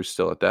Oilers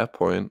still at that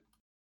point.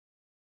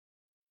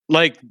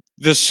 Like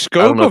the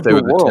scope I don't know of if they the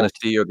were world, the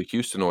Tennessee or the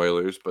Houston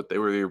Oilers, but they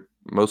were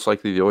most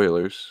likely the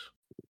Oilers.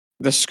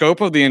 the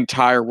scope of the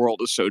entire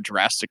world is so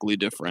drastically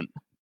different.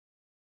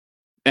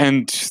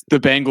 And the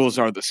Bengals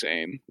are the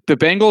same. The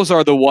Bengals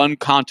are the one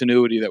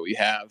continuity that we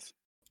have.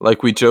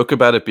 Like, we joke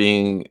about it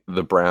being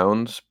the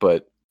Browns,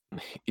 but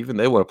even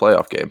they won a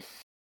playoff game.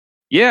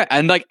 Yeah,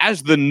 and like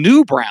as the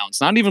new Browns,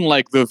 not even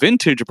like the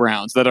vintage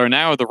Browns that are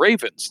now the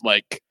Ravens,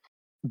 like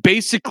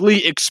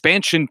basically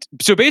expansion.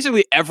 So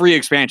basically every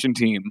expansion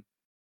team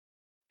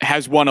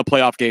has won a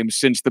playoff game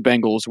since the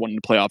Bengals won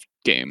a playoff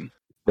game.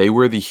 They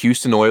were the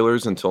Houston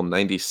Oilers until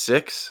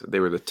 96. They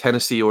were the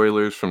Tennessee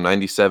Oilers from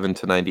 97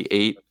 to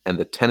 98, and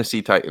the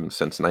Tennessee Titans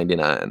since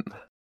 99.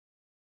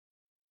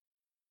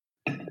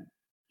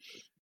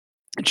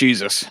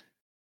 Jesus.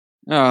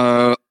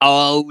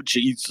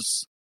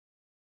 Jesus.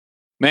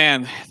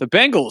 Man, the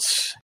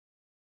Bengals.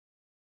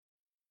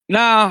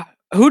 Nah,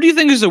 who do you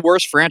think is the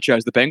worst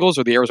franchise, the Bengals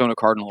or the Arizona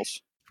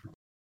Cardinals?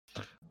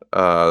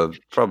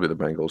 Probably the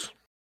Bengals.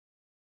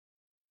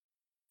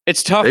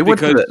 It's tough They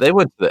went because to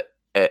the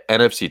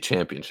NFC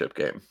Championship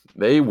game.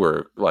 They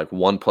were like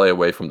one play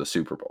away from the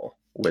Super Bowl,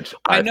 which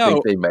I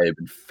think they may have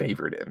been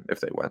favored in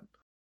if they went.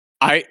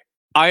 I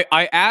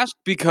asked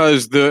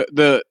because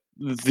the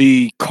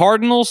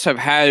Cardinals have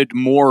had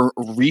more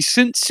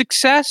recent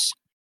success,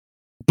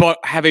 but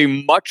have a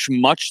much,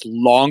 much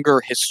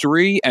longer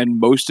history, and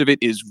most of it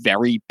is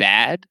very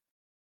bad.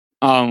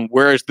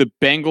 Whereas the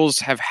Bengals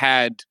have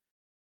had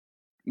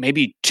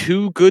maybe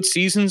 2 good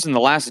seasons in the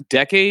last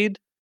decade,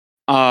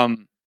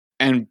 and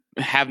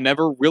have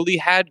never really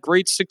had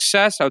great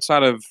success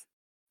outside of,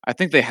 I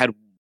think they had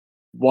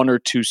 1 or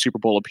 2 Super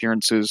Bowl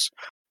appearances,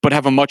 but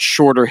have a much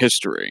shorter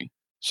history.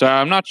 So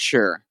I'm not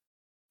sure.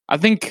 I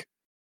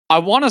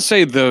want to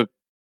say the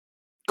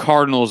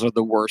Cardinals are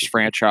the worst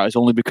franchise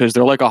only because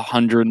they're like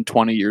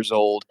 120 years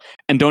old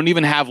and don't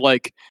even have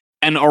like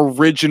an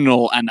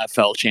original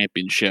NFL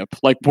championship,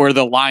 like where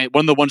one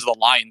of the ones the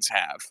Lions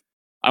have.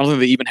 I don't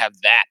think they even have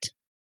that.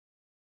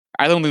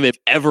 I don't think they've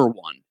ever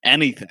won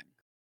anything.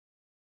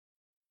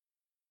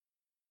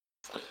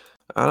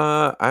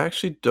 I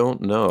actually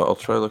don't know. I'll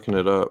try looking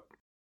it up.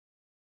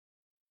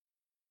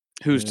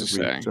 Who's to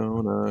say?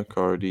 Arizona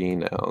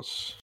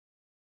Cardinals.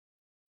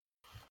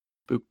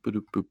 Boop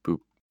boop boop boop.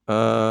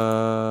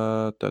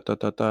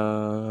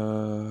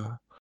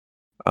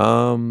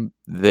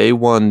 They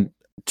won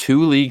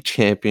 2 league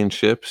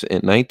championships in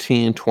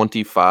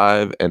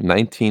 1925 and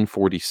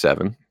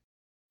 1947.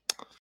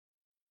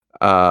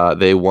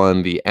 They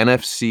won the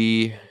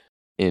NFC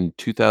in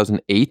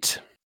 2008,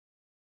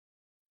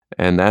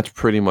 and that's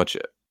pretty much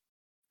it.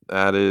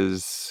 That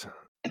is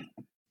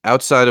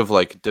outside of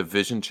like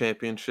division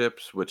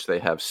championships, which they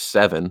have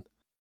 7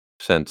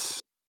 since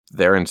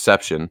their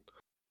inception.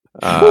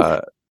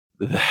 That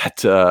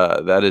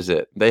is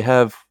it. They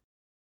have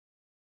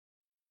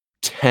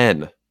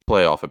 10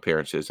 playoff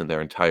appearances in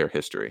their entire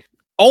history.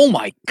 Oh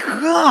my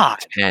God.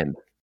 10.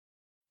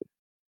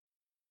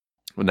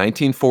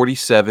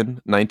 1947,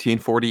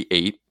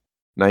 1948,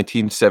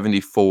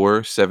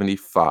 1974,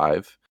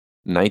 75,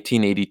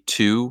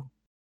 1982,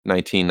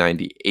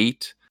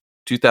 1998,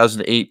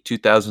 2008,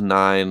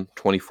 2009,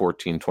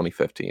 2014,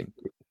 2015.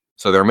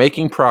 So they're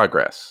making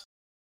progress.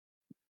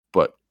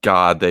 But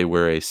God, they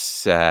were a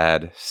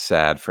sad,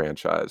 sad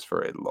franchise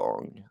for a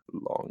long,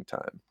 long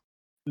time.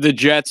 The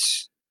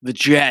Jets,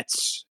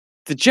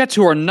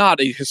 who are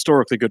not a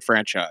historically good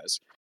franchise,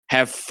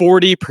 have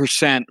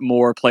 40%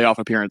 more playoff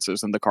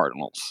appearances than the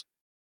Cardinals.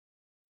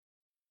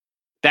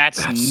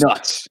 That's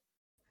nuts.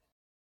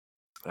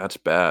 That's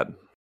bad.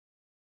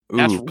 Ooh,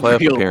 That's playoff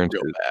real appearances.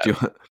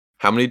 bad.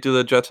 How many do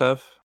the Jets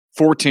have?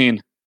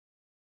 14.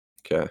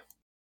 Okay.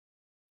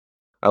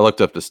 I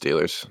looked up the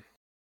Steelers.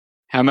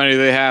 How many do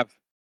they have?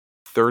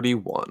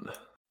 31.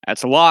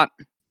 That's a lot.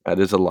 That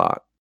is a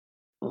lot.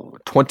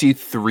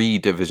 23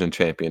 division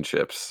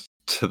championships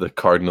to the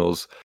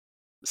Cardinals.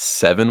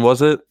 7,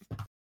 was it?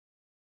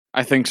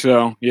 I think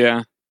so,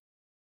 yeah.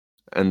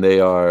 And they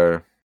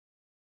are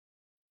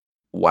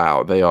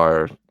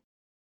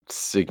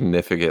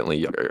significantly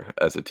younger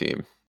as a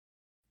team.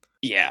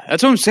 Yeah,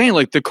 that's what I'm saying.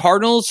 Like the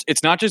Cardinals,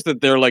 it's not just that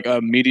they're like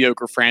a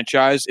mediocre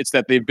franchise; it's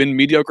that they've been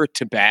mediocre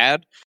to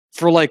bad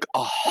for like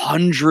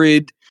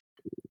 100+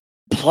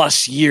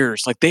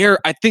 years. Like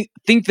I think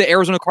the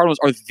Arizona Cardinals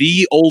are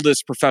the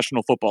oldest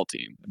professional football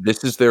team.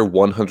 This is their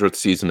 100th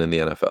season in the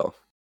NFL.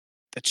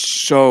 That's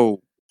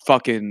so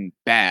fucking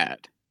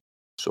bad.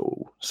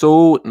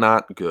 So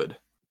not good.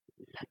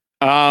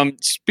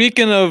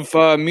 Speaking of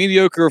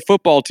mediocre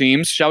football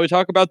teams, shall we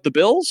talk about the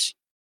Bills?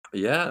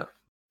 Yeah.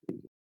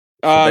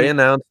 So they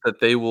announced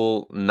that they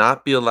will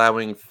not be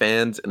allowing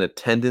fans in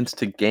attendance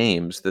to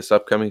games this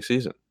upcoming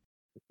season.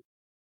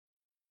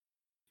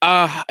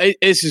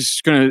 This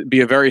is going to be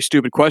a very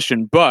stupid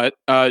question, but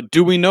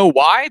do we know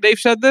why they've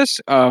said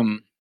this?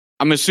 I'm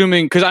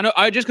assuming because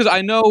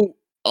I know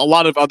a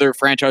lot of other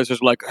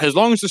franchises are like, as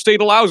long as the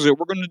state allows it,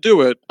 we're going to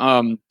do it.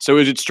 So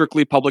is it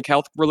strictly public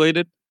health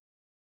related?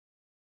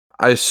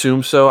 I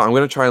assume so. I'm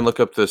going to try and look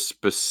up the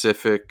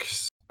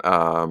specifics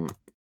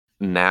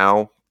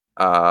now.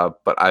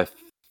 But I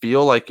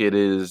feel like it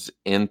is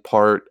in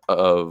part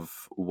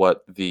of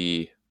what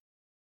the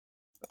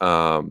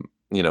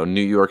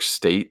New York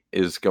State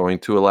is going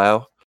to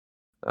allow.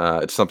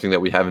 It's something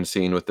that we haven't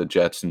seen with the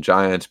Jets and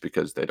Giants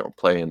because they don't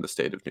play in the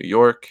state of New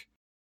York.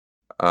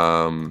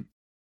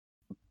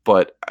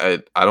 But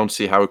I don't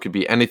see how it could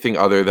be anything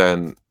other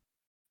than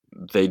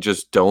they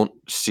just don't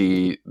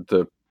see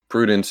the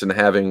prudence in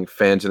having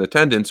fans in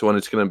attendance when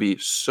it's going to be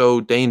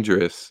so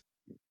dangerous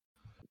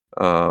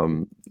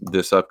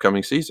this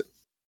upcoming season.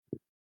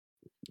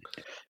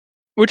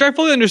 Which I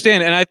fully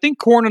understand, and I think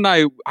Corn and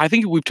I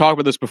think we've talked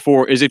about this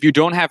before, is if you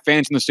don't have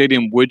fans in the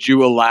stadium, would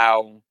you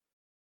allow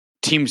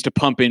teams to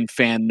pump in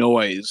fan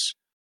noise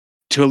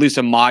to at least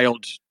a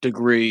mild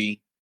degree?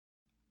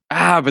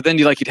 But then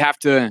you'd have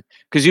to,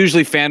 because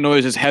usually fan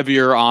noise is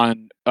heavier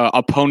on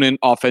opponent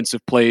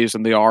offensive plays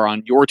than they are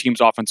on your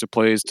team's offensive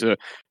plays to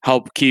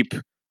help keep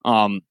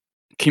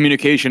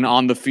communication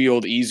on the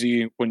field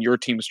easy when your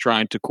team's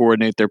trying to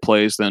coordinate their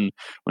plays than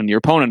when your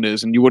opponent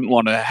is. And you wouldn't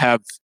want to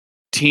have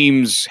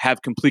teams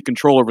have complete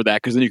control over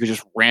that because then you could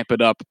just ramp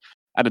it up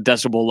at a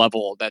decibel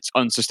level that's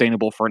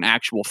unsustainable for an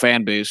actual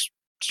fan base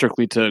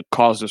strictly to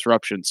cause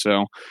disruption.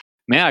 So,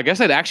 man, I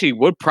guess I'd actually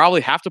would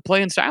probably have to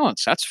play in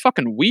silence. That's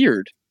fucking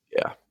weird.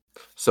 Yeah.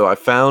 So I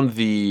found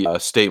the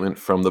statement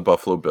from the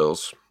Buffalo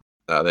Bills.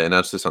 They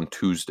announced this on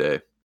Tuesday.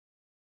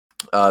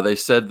 They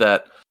said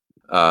that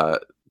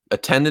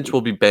attendance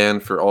will be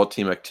banned for all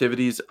team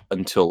activities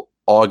until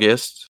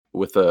August,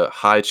 with a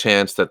high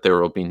chance that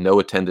there will be no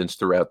attendance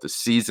throughout the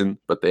season,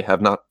 but they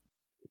have not,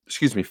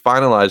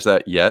 finalized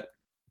that yet.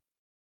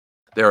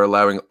 They're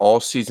allowing all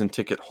season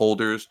ticket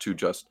holders to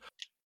just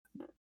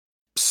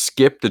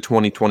skip the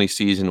 2020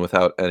 season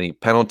without any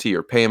penalty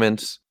or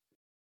payments.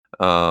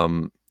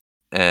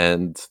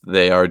 And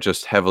they are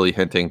just heavily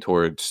hinting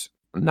towards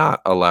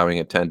not allowing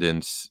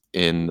attendance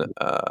in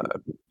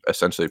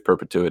essentially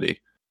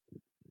perpetuity.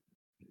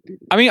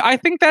 I mean, I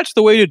think that's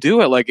the way to do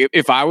it. Like,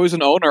 if I was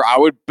an owner, I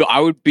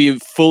would be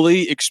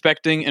fully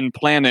expecting and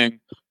planning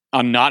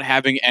on not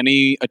having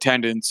any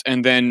attendance,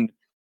 and then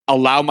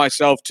allow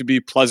myself to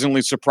be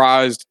pleasantly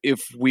surprised if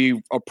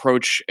we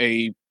approach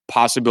a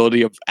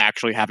possibility of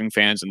actually having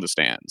fans in the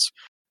stands.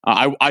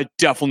 I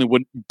definitely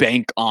would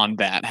bank on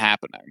that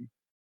happening.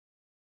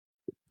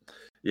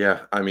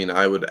 Yeah, I mean,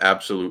 I would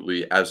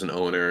absolutely, as an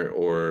owner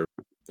or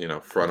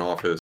front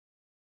office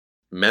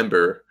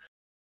member,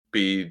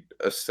 be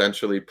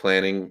essentially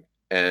planning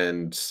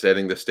and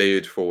setting the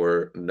stage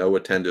for no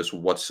attendance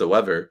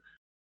whatsoever,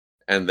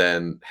 and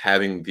then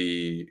having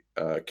the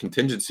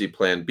contingency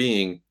plan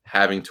being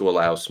having to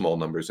allow small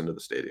numbers into the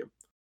stadium.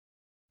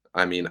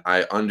 I mean,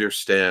 I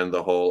understand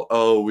the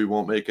whole, we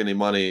won't make any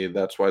money,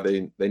 that's why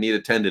they need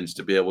attendance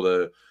to be able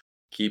to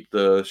keep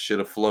the shit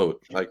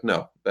afloat. Like,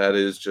 no, that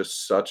is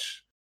just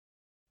such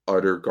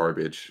utter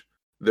garbage.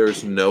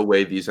 There's no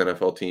way these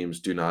NFL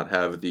teams do not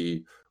have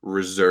the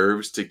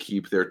reserves to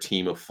keep their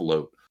team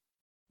afloat.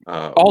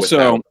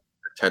 Also,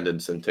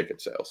 attendance and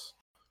ticket sales.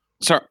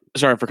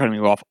 Sorry for cutting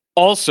you off.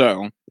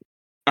 Also,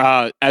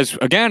 as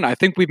again, I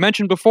think we've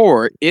mentioned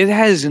before, it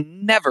has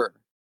never,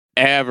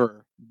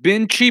 ever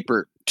been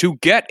cheaper to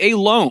get a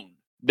loan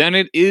than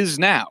it is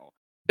now,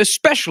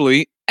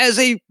 especially as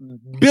a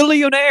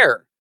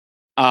billionaire.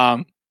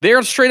 They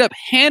are straight up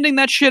handing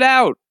that shit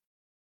out.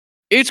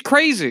 It's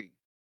crazy.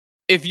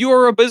 if you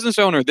are a business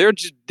owner,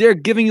 they're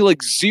giving you like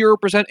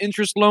 0%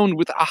 interest loan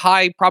with a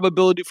high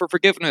probability for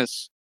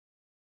forgiveness.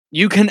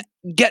 You can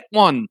get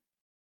one.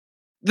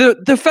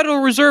 The Federal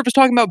Reserve is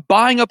talking about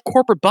buying up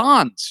corporate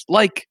bonds.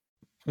 Like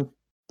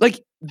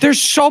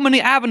there's so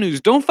many avenues.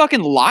 Don't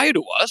fucking lie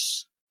to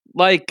us.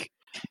 Like,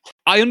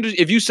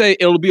 if you say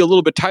it'll be a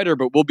little bit tighter,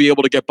 but we'll be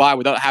able to get by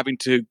without having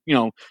to,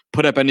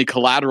 put up any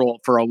collateral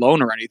for a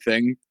loan or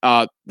anything.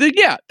 Then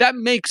yeah, that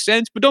makes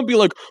sense. But don't be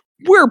like,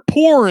 we're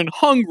poor and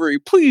hungry.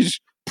 Please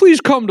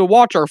come to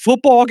watch our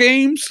football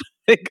games.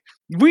 Like,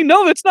 we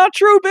know that's not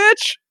true,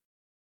 bitch.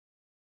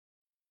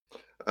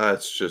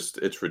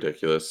 It's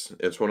ridiculous.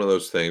 It's one of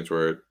those things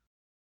where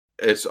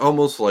it's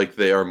almost like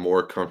they are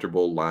more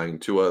comfortable lying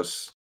to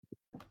us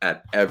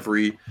at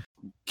every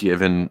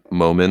given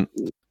moment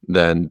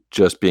than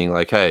just being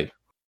like, hey,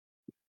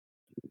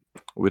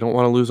 we don't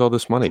want to lose all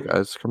this money,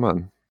 guys. Come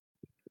on.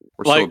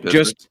 We're like,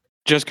 just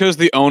because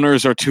the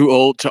owners are too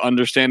old to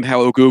understand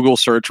how a Google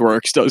search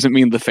works doesn't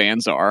mean the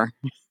fans are.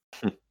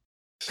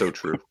 So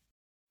true.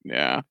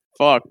 Yeah.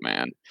 Fuck,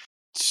 man.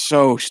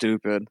 So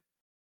stupid.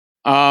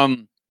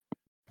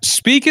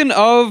 Speaking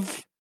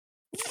of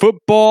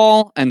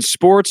football and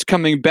sports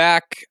coming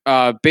back,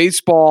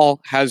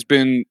 baseball has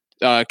been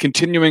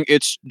continuing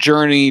its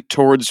journey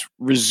towards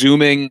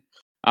resuming.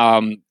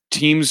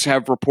 Teams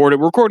have reported,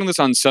 we're recording this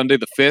on Sunday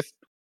the 5th.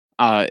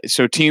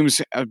 So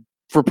teams have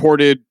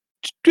reported,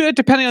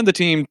 depending on the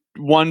team,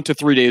 1 to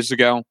 3 days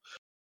ago.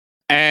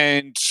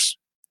 And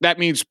that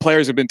means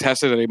players have been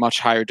tested at a much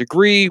higher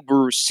degree.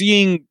 We're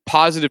seeing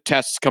positive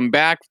tests come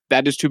back.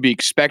 That is to be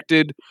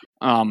expected.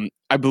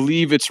 I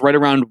believe it's right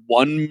around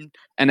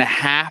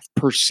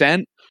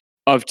 1.5%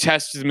 of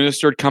tests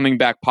administered coming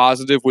back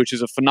positive, which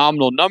is a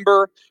phenomenal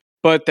number.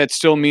 But that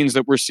still means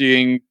that we're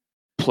seeing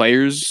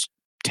players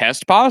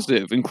test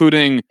positive,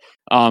 including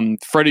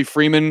Freddie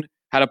Freeman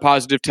had a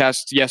positive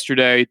test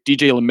yesterday.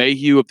 DJ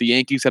LeMahieu of the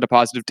Yankees had a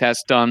positive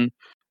test done,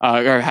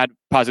 or had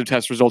positive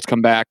test results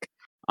come back.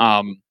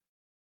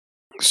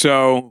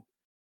 So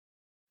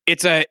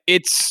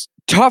it's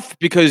tough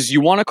because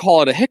you want to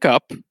call it a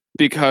hiccup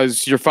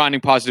because you're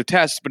finding positive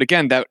tests, but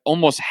again, that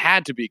almost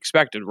had to be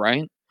expected,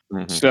 right?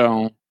 Mm-hmm.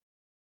 So,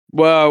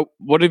 well,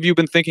 what have you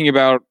been thinking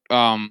about,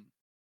 or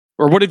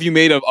what have you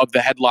made of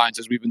the headlines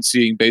as we've been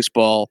seeing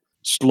baseball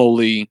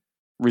slowly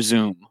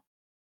resume?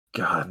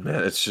 God,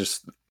 man,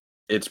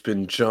 it's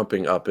been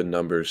jumping up in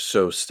numbers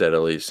so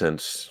steadily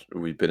since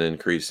we've been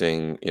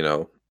increasing,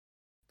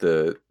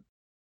 the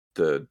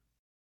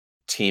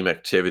team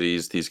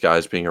activities, these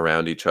guys being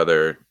around each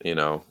other.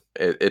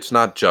 It's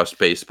not just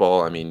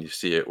baseball. I mean, you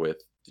see it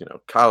with,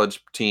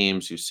 college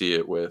teams, you see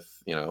it with,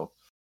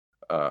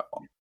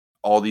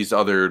 all these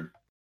other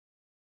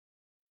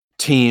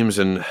teams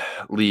and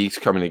leagues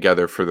coming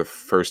together for the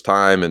first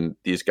time, and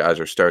these guys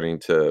are starting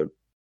to,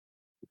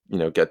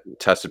 get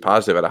tested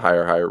positive at a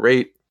higher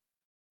rate.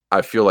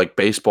 I feel like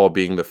baseball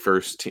being the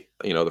first,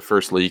 the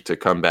first league to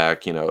come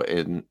back,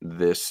 in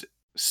this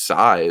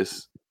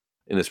size,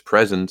 in this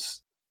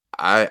presence,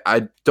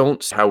 I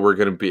don't see how we're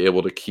going to be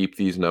able to keep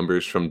these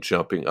numbers from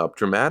jumping up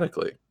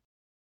dramatically.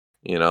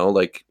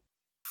 Like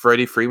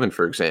Freddie Freeman,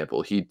 for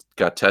example, he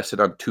got tested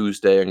on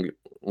Tuesday and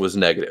was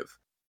negative.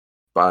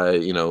 By,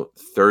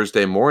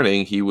 Thursday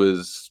morning, he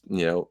was,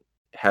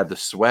 had the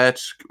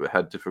sweats,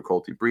 had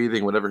difficulty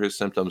breathing, whatever his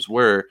symptoms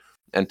were,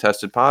 and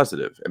tested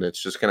positive. And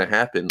it's just going to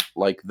happen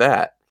like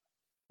that.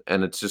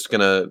 And it's just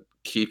going to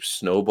keep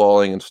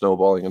snowballing and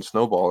snowballing and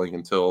snowballing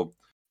until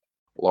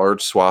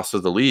large swaths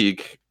of the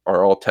league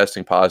are all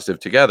testing positive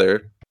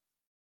together.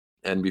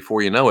 And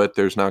before you know it,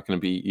 there's not going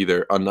to be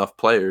either enough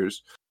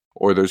players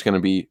or there's going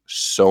to be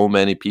so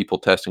many people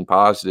testing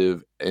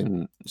positive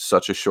in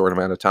such a short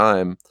amount of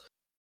time.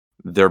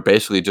 They're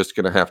basically just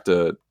going to have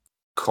to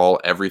call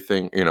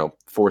everything,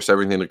 force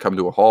everything to come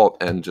to a halt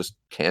and just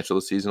cancel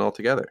the season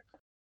altogether.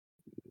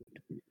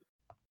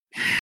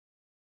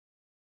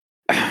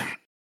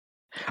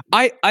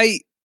 I'm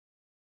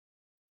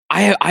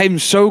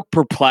so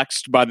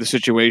perplexed by the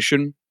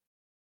situation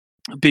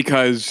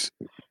because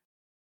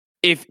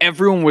if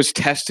everyone was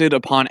tested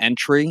upon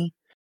entry,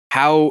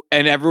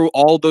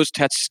 all those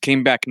tests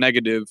came back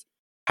negative,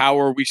 how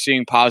are we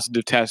seeing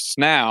positive tests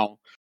now?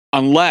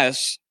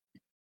 Unless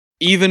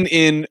even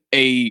in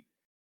a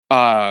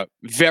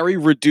very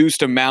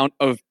reduced amount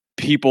of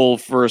people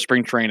for a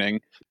spring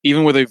training,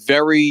 even with a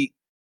very,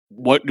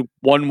 what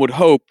one would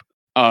hope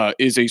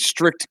is a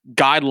strict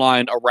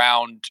guideline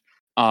around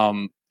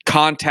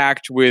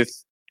contact with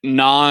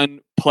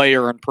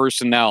non-player and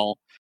personnel,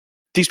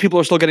 these people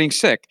are still getting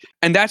sick.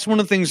 And that's one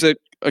of the things that,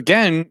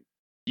 again,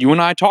 you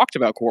and I talked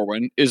about,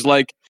 Corwin, is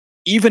like,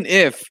 even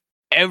if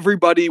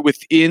everybody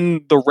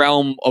within the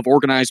realm of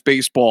organized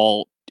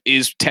baseball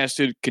is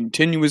tested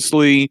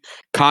continuously,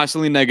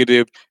 constantly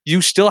negative,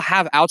 you still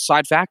have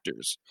outside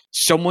factors.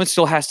 Someone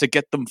still has to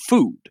get them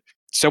food.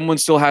 Someone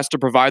still has to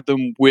provide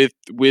them with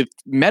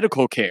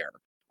medical care.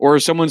 Or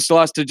someone still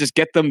has to just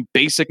get them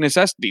basic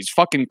necessities,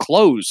 fucking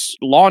clothes,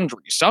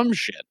 laundry, some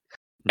shit.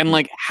 And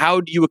like,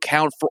 how do you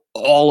account for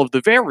all of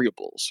the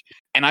variables?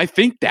 And I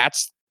think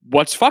that's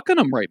what's fucking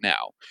them right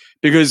now.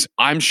 Because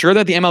I'm sure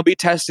that the MLB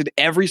tested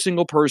every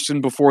single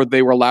person before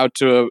they were allowed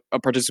to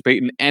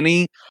participate in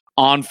any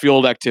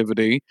on-field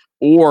activity,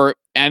 or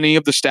any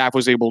of the staff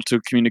was able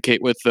to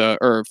communicate with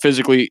or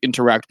physically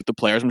interact with the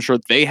players. I'm sure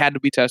they had to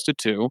be tested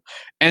too.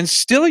 And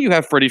still you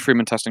have Freddie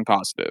Freeman testing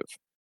positive.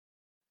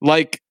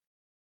 Like,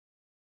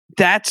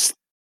 that's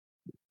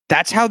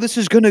how this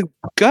is going to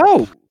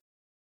go.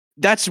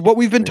 That's what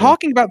we've been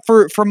talking about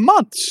for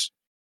months.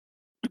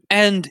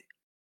 And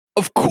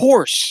of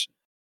course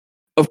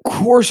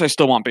I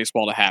still want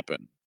baseball to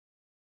happen.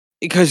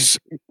 Because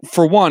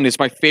for one, it's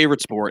my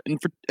favorite sport,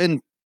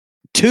 and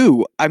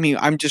two, I mean,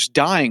 I'm just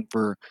dying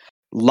for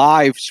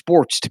live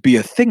sports to be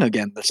a thing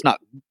again that's not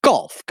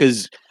golf,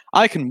 because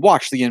I can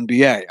watch the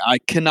NBA. I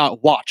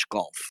cannot watch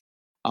golf.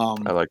 I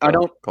like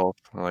golf.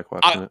 I like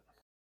watching it.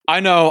 I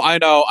know,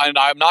 and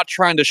I'm not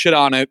trying to shit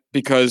on it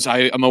because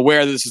I'm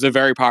aware this is a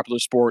very popular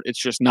sport.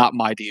 It's just not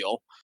my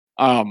deal.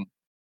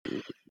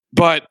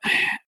 But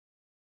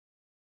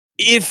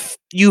if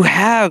you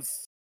have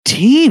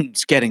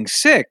teams getting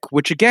sick,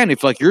 which again,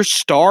 if like your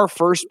star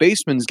first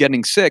baseman's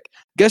getting sick,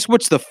 guess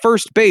what's the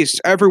first base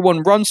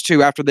everyone runs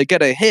to after they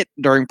get a hit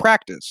during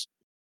practice?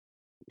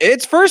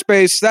 It's first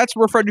base. That's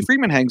where Freddie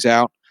Freeman hangs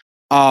out.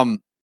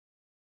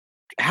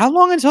 How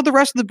long until the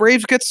rest of the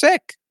Braves get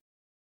sick?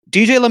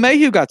 DJ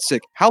LeMahieu got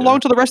sick. How long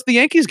till the rest of the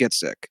Yankees get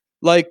sick?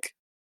 Like,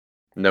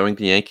 knowing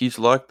the Yankees'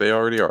 luck, they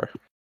already are.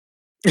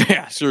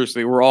 Yeah,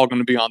 seriously, we're all going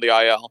to be on the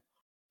IL.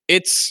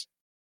 It's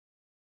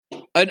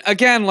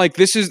again, like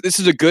this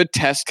is a good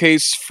test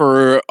case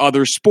for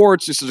other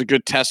sports. This is a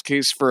good test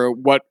case for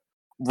what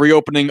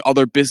reopening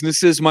other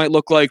businesses might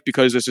look like,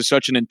 because this is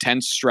such an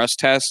intense stress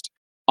test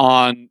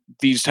on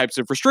these types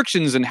of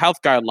restrictions and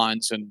health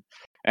guidelines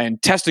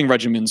and testing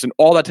regimens and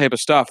all that type of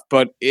stuff.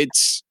 But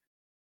it's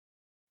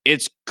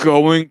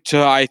going to,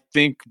 I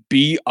think,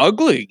 be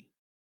ugly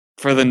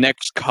for the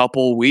next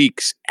couple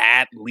weeks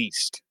at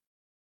least.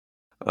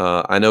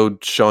 I know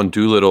Sean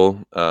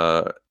Doolittle,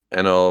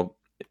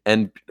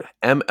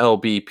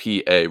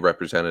 MLBPA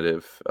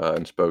representative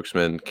and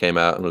spokesman, came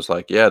out and was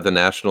like, yeah, the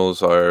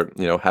Nationals are,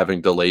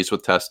 having delays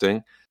with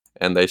testing,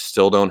 and they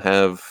still don't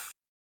have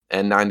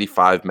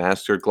N95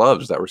 masks or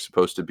gloves that were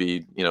supposed to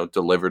be,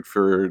 delivered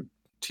for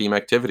team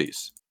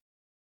activities.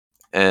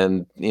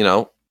 And,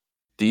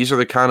 these are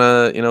the kind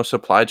of,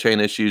 supply chain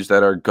issues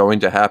that are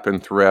going to happen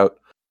throughout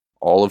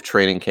all of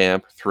training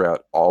camp,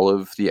 throughout all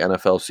of the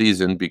NFL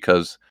season,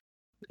 because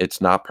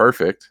it's not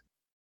perfect.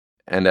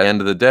 And at the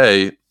end of the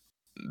day,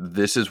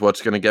 this is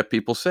what's going to get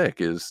people sick,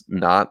 is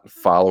not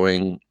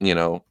following,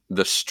 the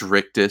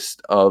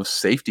strictest of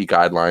safety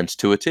guidelines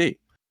to a T.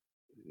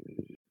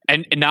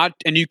 And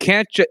you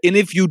can't, and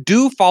if you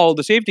do follow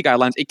the safety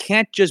guidelines, it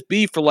can't just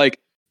be for like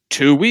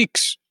 2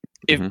 weeks.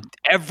 If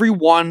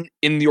everyone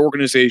in the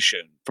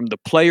organization, from the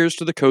players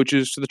to the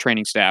coaches to the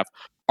training staff,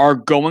 are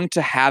going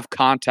to have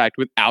contact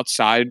with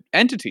outside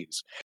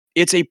entities,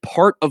 it's a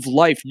part of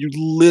life you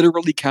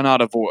literally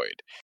cannot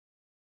avoid.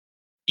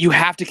 You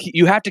have to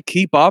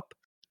keep up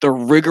the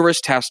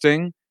rigorous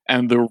testing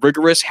and the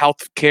rigorous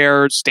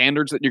healthcare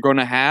standards that you're going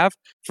to have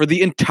for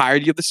the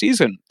entirety of the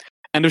season.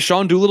 And if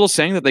Sean Doolittle's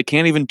saying that they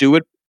can't even do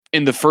it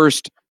in the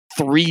first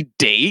 3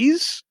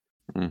 days,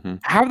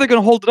 how are they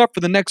going to hold it up for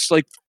the next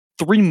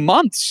 3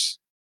 months?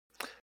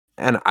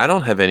 And I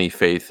don't have any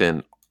faith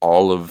in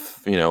all of,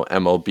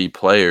 MLB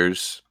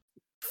players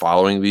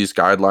following these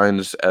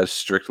guidelines as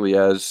strictly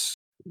as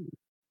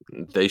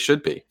they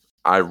should be.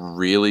 I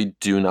really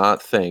do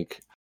not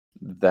think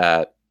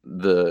that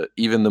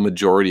even the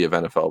majority of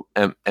NFL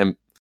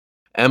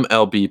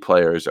MLB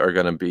players are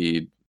going to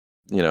be,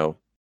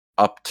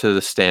 up to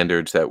the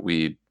standards that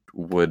we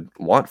would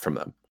want from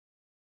them.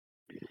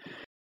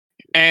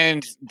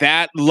 And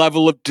that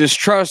level of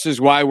distrust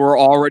is why we're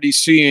already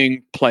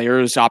seeing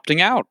players opting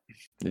out.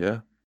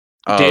 Yeah.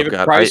 David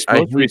Price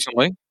most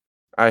recently.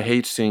 I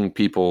hate seeing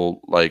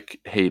people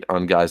hate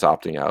on guys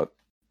opting out.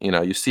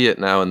 You see it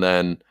now and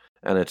then,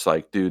 and it's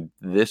like, dude,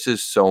 this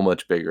is so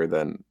much bigger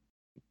than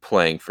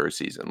playing for a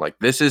season. Like,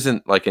 this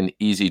isn't an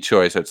easy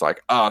choice. It's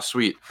like, oh,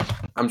 sweet,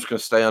 I'm just gonna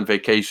stay on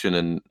vacation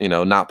and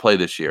not play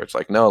this year. It's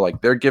like, no,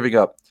 they're giving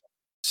up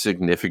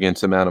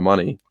significant amount of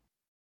money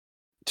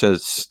to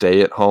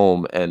stay at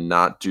home and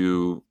not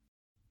do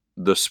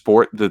the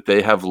sport that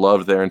they have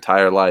loved their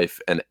entire life,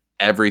 and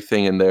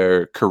everything in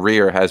their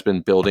career has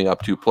been building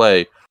up to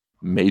play,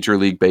 Major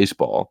League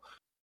Baseball.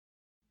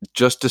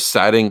 Just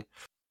deciding,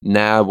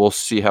 we'll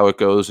see how it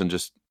goes and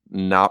just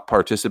not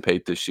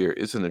participate this year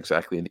isn't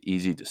exactly an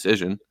easy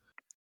decision.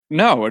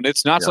 No, and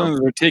it's not something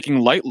that they're taking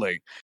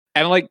lightly.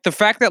 And the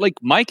fact that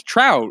Mike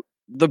Trout,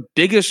 the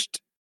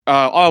biggest,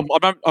 I'm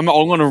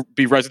going to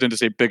be resident to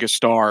say biggest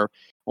star,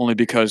 only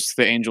because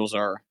the Angels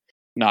are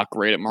not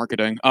great at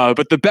marketing.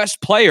 But the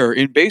best player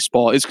in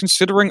baseball is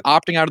considering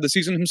opting out of the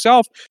season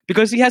himself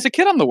because he has a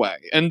kid on the way,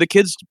 and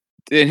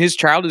his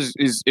child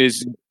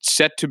is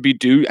set to be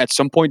due at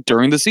some point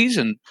during the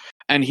season,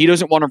 and he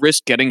doesn't want to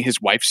risk getting his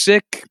wife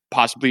sick,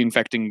 possibly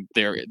infecting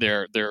their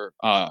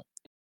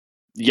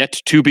yet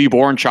to be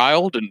born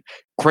child, and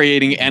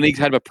creating any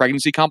type of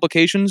pregnancy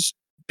complications,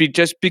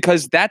 just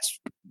because that's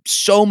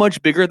so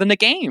much bigger than the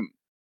game.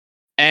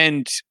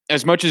 And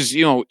as much as,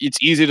 it's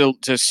easy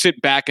to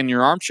sit back in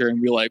your armchair and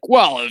be like,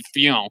 well, if,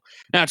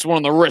 that's one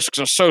of the risks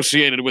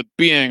associated with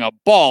being a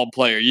ball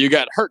player. You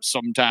get hurt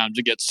sometimes,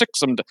 you get sick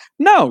sometimes.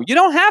 No, you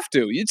don't have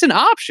to. It's an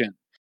option.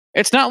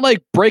 It's not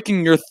like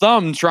breaking your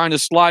thumb trying to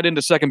slide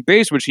into second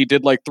base, which he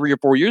did like 3 or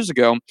 4 years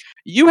ago.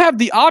 You have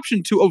the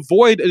option to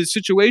avoid a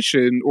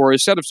situation or a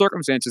set of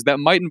circumstances that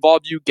might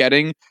involve you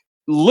getting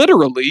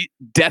literally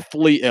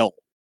deathly ill.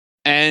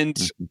 And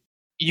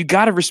you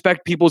got to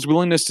respect people's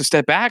willingness to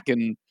step back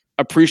and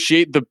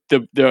appreciate the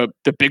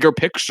bigger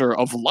picture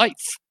of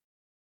life.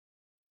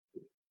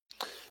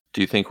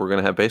 Do you think we're going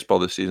to have baseball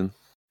this season?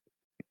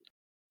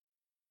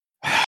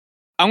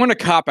 I'm going to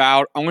cop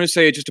out. I'm going to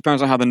say it just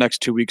depends on how the next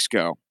 2 weeks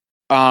go.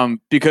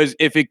 Because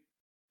if the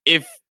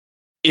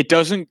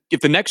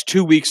next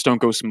 2 weeks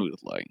don't go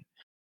smoothly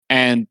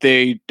and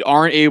they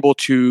aren't able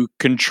to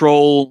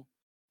control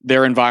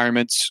their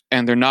environments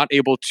and they're not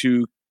able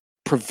to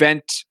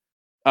prevent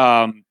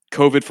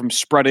COVID from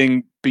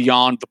spreading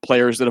beyond the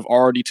players that have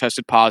already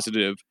tested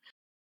positive,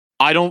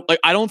 I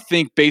don't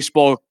think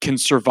baseball can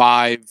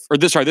survive, or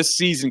this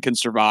season can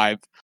survive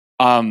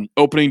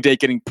opening day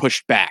getting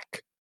pushed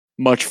back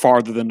much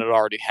farther than it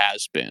already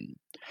has been.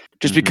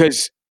 Just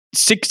because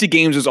 60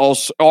 games is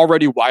also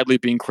already widely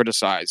being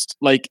criticized.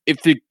 Like,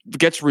 if it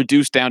gets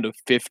reduced down to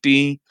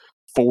 50,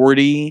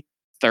 40,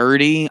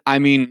 30, I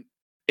mean,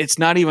 it's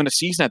not even a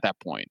season at that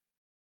point.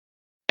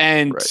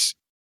 And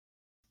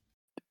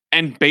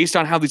And based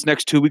on how these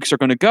next 2 weeks are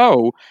going to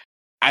go,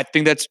 I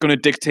think that's going to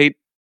dictate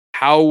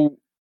how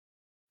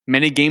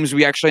many games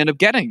we actually end up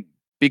getting.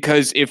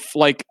 Because if,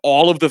 like,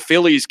 all of the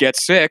Phillies get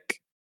sick,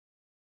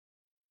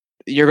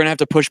 you're going to have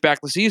to push back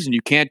the season.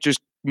 You can't just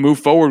move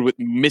forward with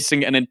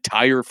missing an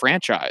entire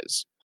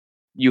franchise.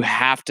 You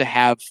have to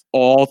have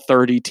all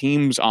 30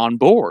 teams on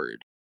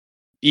board,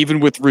 even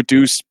with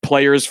reduced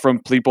players from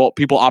people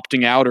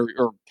opting out or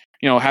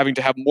having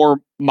to have more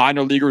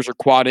minor leaguers or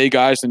quad A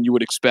guys than you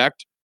would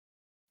expect.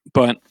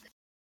 But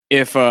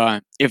if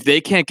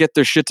they can't get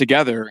their shit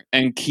together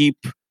and keep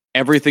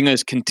everything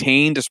as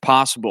contained as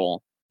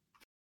possible,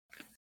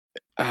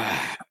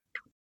 I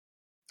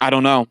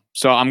don't know.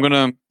 So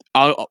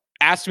I'll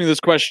ask me this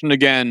question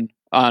again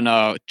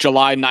on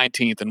July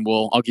 19th, and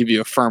I'll give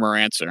you a firmer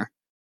answer.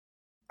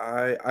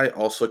 I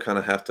also kind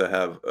of have to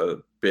have a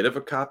bit of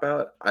a cop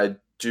out. I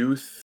do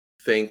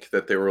think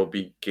that there will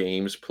be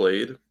games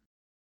played,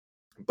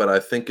 but I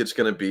think it's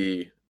going to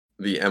be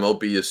the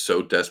MLB is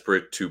so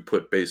desperate to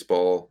put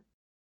baseball,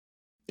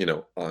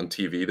 on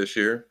TV this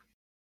year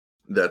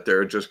that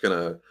they're just going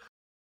to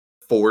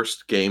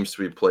force games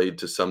to be played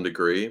to some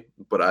degree.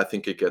 But I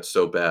think it gets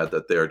so bad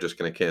that they're just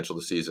going to cancel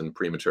the season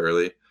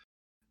prematurely,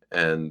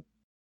 and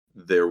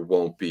there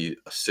won't be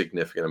a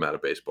significant amount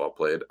of baseball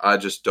played. I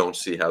just don't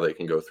see how they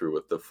can go through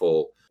with the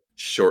full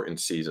shortened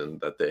season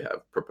that they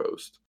have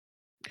proposed.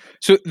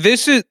 So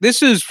this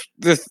is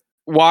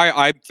why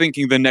I'm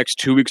thinking the next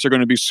 2 weeks are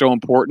going to be so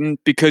important,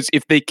 because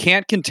if they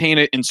can't contain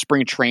it in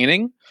spring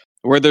training,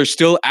 where they're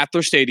still at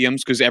their stadiums,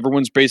 because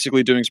everyone's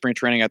basically doing spring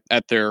training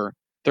at their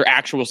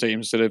actual stadiums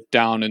instead of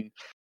down in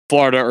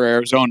Florida or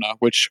Arizona,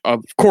 which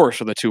of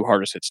course are the two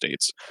hardest hit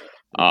states,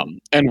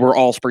 and where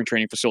all spring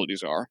training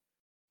facilities are.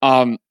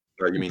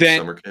 You mean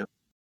summer camp?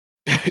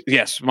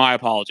 Yes, my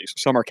apologies.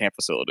 Summer camp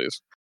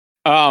facilities.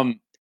 Like,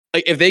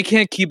 if they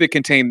can't keep it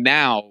contained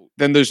now,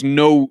 then there's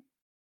no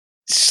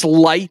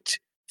slight,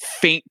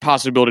 faint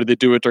possibility to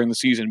do it during the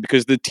season,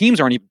 because the teams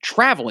aren't even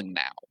traveling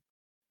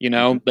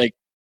now. Like,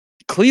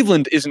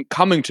 Cleveland isn't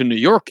coming to New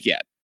York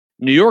yet.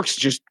 New York's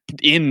just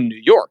in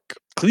New York.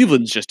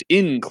 Cleveland's just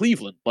in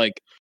Cleveland.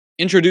 Like,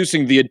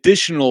 introducing the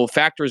additional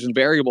factors and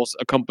variables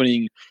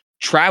accompanying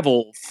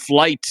travel,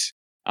 flight,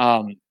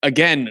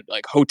 again,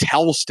 like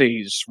hotel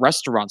stays,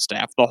 restaurant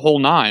staff, the whole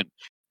nine,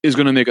 is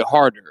going to make it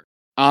harder.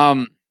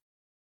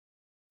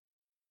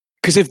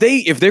 Because if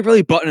they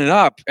really button it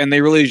up and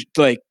they really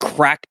like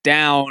crack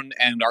down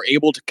and are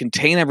able to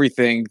contain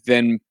everything,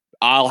 then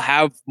I'll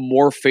have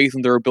more faith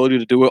in their ability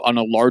to do it on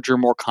a larger,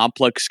 more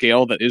complex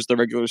scale that is the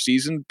regular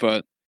season.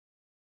 But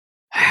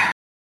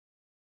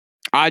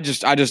I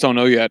just don't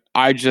know yet.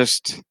 Like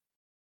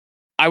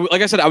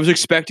I said, I was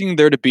expecting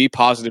there to be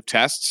positive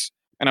tests,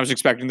 and I was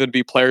expecting there to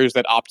be players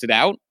that opted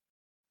out.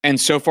 And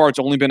so far, it's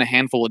only been a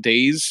handful of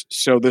days.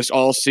 So this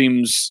all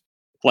seems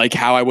like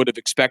how I would have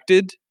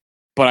expected.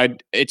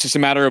 But it's just a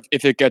matter of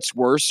if it gets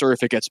worse or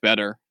if it gets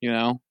better,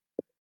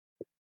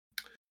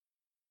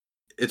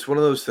 It's one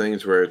of those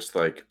things where it's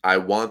like, I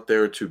want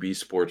there to be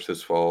sports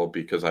this fall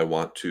because I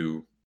want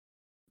to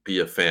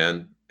be a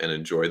fan and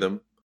enjoy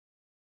them.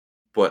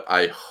 But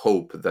I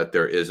hope that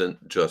there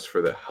isn't, just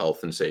for the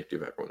health and safety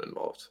of everyone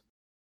involved.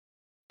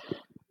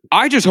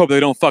 I just hope they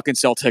don't fucking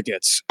sell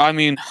tickets. I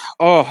mean,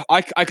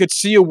 I could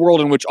see a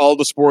world in which all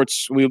the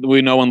sports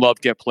we know and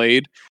love get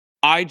played.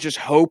 I just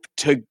hope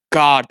to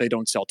God they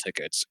don't sell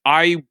tickets.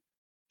 I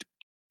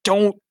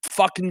don't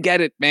fucking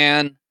get it,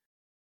 man.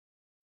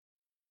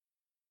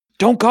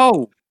 Don't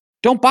go.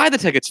 Don't buy the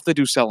tickets if they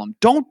do sell them.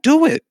 Don't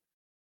do it.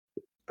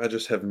 I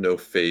just have no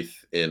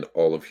faith in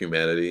all of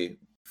humanity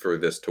for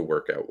this to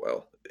work out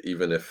well.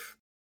 Even if,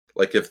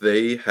 like, if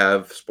they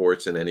have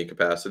sports in any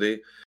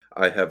capacity,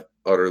 I have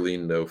utterly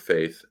no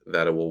faith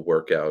that it will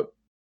work out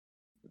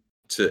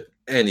to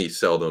any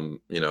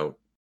seldom,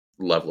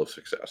 level of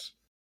success.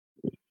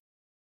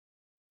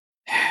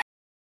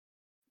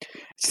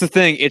 It's the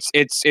thing. It's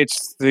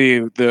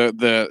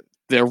the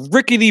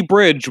rickety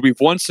bridge we've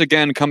once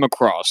again come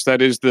across.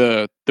 That is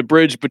the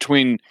bridge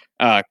between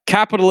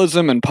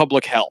capitalism and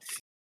public health.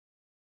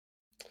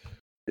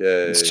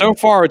 Yay. So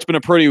far, it's been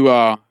pretty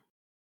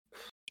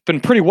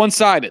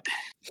one-sided.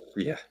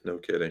 Yeah, no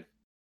kidding.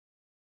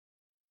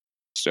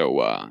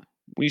 So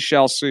we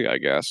shall see, I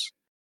guess.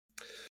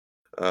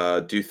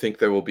 Do you think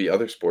there will be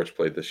other sports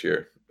played this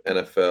year?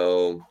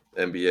 NFL,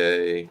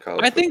 NBA,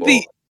 college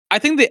football? I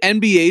think the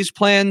NBA's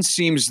plan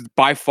seems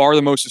by far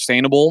the most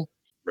sustainable.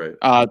 Right.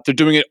 They're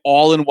doing it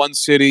all in one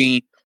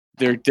city.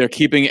 They're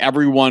keeping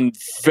everyone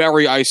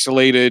very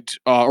isolated,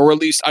 or at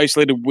least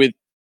isolated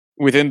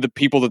within the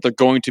people that they're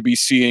going to be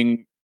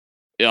seeing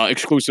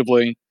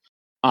exclusively.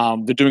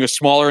 They're doing a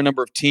smaller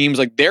number of teams.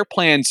 Like their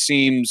plan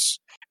seems,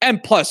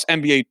 and plus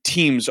NBA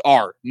teams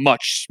are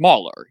much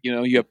smaller.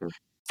 You have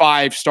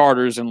 5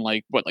 starters and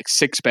like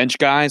 6 bench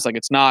guys. Like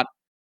it's not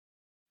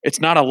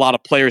a lot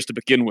of players to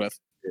begin with.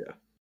 Yeah.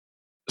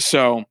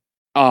 So,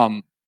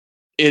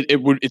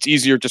 it's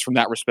easier just from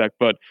that respect.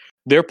 But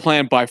their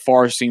plan by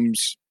far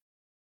seems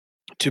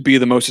to be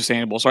the most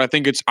sustainable. So I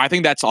think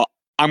that's.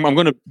 I'm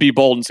going to be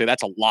bold and say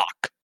that's a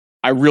lock.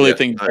 I really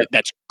think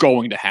that's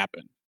going to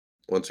happen.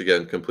 Once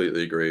again,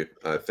 completely agree.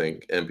 I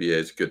think NBA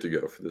is good to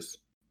go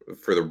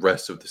for the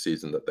rest of the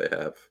season that they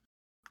have,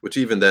 which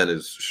even then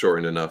is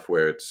shortened enough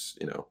where it's,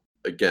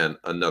 again,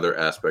 another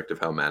aspect of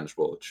how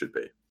manageable it should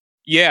be.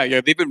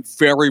 Yeah, they've been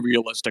very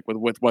realistic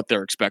with what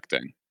they're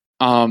expecting.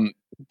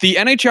 The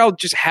NHL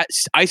just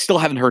I still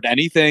haven't heard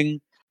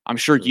anything. I'm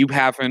sure you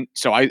haven't,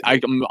 so I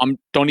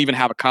don't even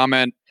have a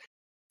comment.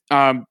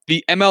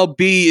 The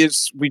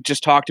MLB we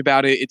just talked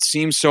about it. It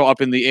seems so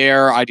up in the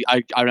air.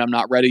 I'm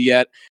not ready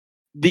yet.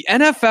 The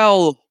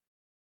NFL,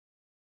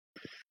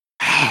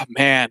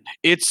 man,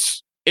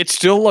 it's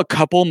still a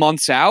couple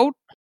months out.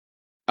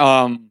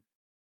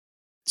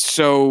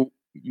 So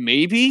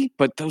maybe,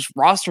 but those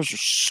rosters are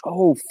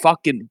so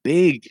fucking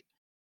big,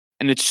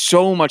 and it's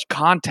so much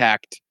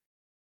contact.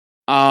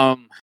 I'd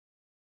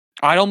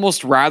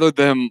almost rather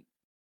them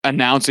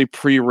announce a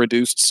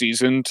pre-reduced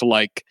season to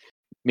like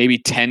maybe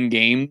 10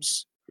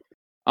 games.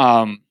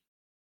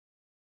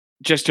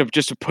 Just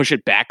to push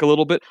it back a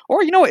little bit.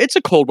 Or it's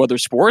a cold weather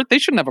sport. They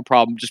shouldn't have a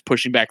problem just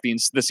pushing back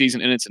the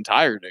season in its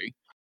entirety.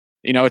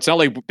 It's not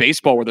like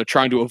baseball where they're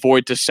trying to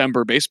avoid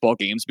December baseball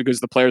games because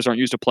the players aren't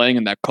used to playing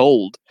in that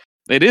cold.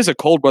 It is a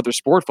cold weather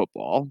sport,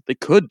 football. They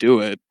could do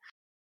it.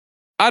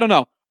 I don't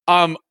know.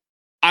 I'm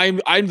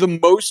the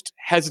most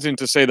hesitant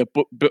to say that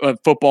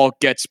football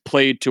gets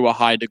played to a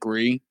high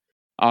degree,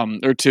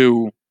 or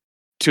to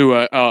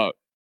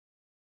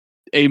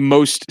a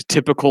most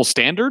typical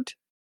standard.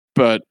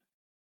 But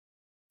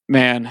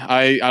man,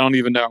 I don't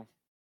even know.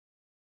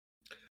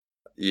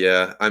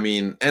 Yeah, I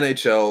mean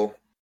NHL.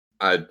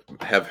 I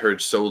have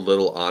heard so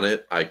little on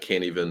it. I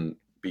can't even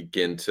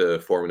begin to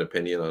form an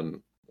opinion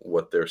on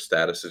what their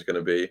status is going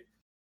to be.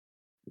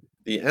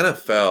 The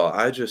NFL,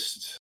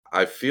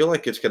 I feel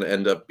like it's going to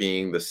end up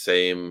being the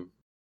same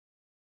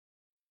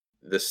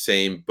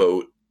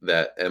boat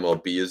that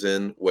MLB is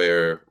in,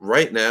 where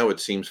right now it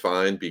seems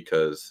fine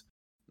because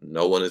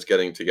no one is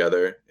getting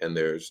together and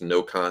there's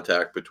no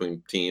contact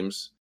between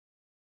teams.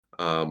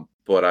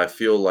 But I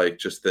feel like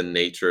just the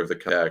nature of the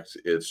contact,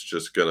 it's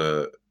just going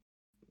to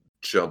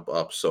jump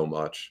up so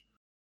much.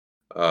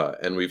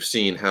 And we've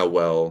seen how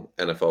well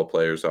NFL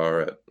players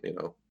are at,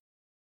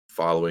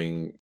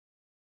 following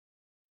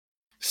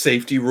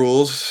safety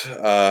rules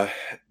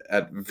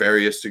at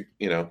various,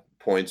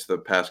 points the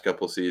past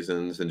couple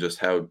seasons, and just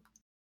how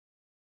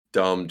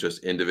dumb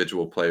just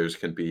individual players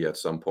can be at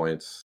some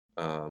points.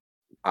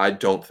 I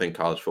don't think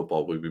college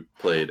football will be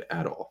played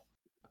at all.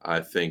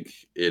 I think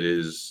it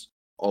is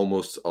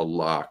almost a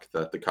lock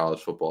that the college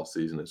football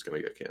season is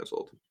going to get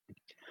canceled.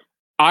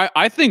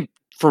 I think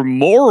for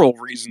moral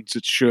reasons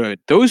it should.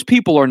 Those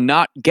people are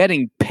not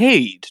getting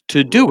paid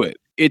to do it.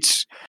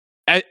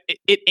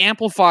 It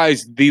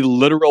amplifies the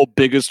literal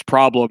biggest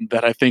problem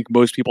that I think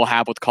most people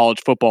have with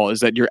college football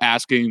is that you're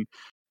asking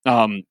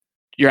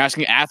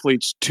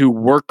athletes to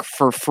work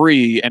for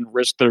free and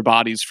risk their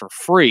bodies for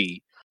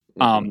free.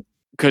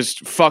 Because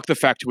fuck the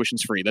fact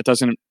tuition's free. That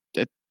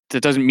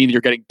doesn't mean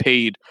you're getting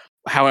paid.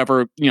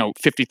 However,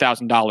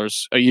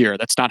 $50,000 a year.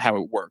 That's not how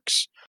it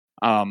works.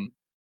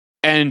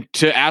 And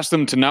to ask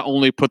them to not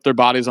only put their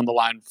bodies on the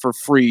line for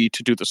free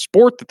to do the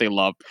sport that they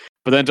love,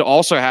 but then to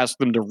also ask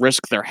them to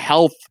risk their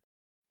health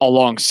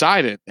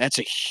alongside it, that's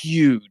a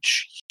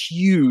huge,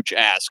 huge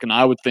ask. And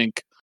I would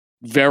think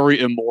very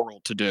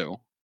immoral to do.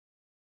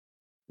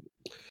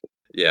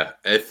 Yeah.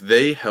 If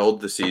they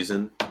held the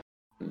season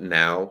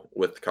now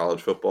with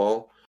college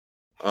football,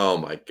 Oh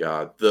my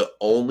God. The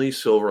only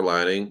silver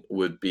lining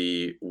would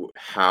be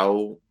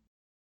how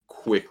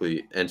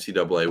quickly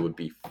NCAA would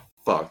be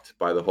fucked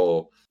by the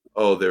whole,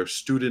 oh, they're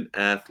student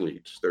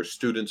athletes, they're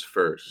students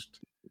first.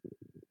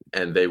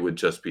 And they would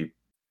just be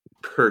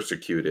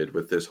persecuted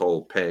with this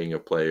whole paying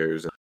of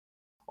players and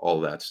all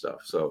that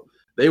stuff. So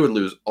they would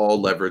lose all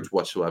leverage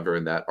whatsoever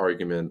in that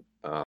argument.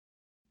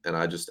 And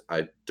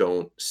I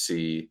don't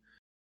see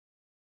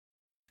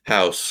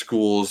how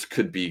schools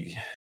could be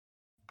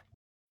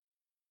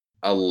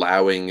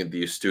allowing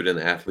these student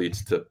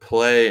athletes to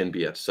play and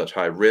be at such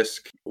high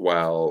risk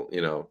while,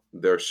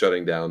 they're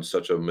shutting down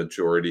such a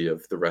majority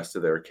of the rest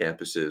of their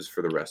campuses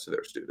for the rest of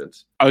their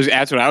students.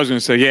 That's what I was going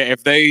to say. Yeah,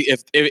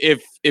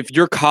 if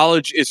your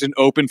college isn't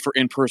open for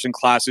in-person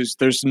classes,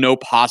 there's no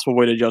possible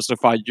way to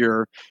justify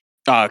your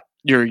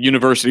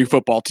university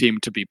football team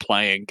to be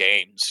playing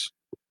games.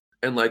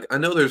 And I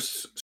know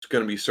there's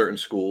going to be certain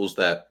schools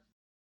that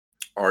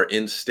are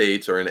in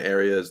states or in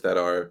areas that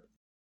are,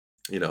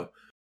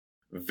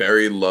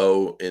 very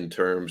low in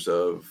terms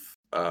of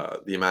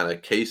the amount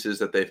of cases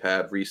that they've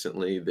had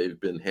recently. They've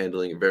been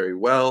handling it very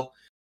well,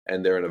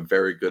 and they're in a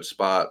very good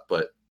spot.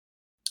 But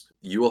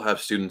you will have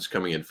students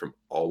coming in from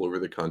all over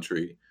the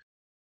country,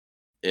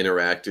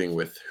 interacting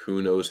with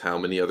who knows how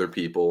many other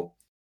people.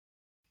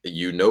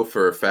 You know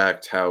for a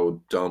fact how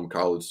dumb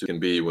college students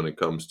can be when it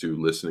comes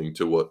to listening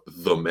to what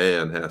the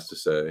man has to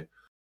say.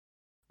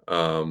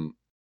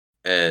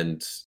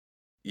 And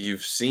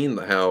you've seen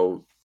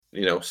how,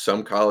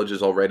 some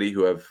colleges already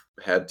who have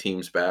had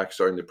teams back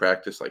starting to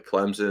practice, like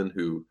Clemson,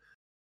 who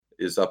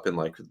is up in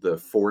the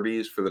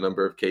 40s for the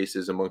number of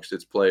cases amongst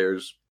its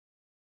players.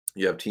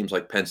 You have teams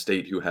like Penn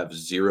State who have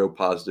 0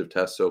 positive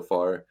tests so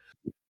far.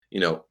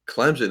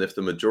 Clemson, if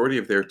the majority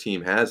of their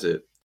team has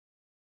it,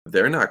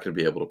 they're not going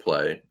to be able to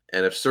play.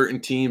 And if certain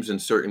teams in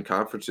certain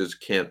conferences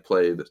can't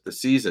play the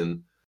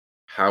season,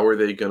 how are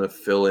they going to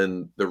fill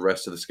in the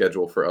rest of the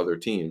schedule for other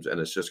teams? And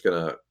it's just going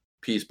to,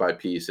 piece by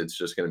piece, it's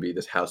just going to be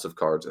this house of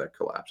cards that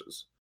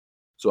collapses.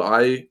 So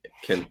I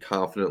can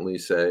confidently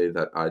say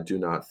that I do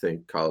not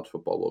think college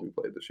football will be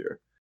played this year.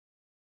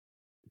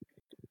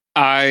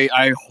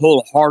 I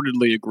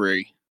wholeheartedly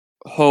agree.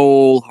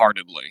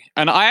 Wholeheartedly.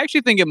 And I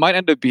actually think it might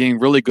end up being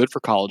really good for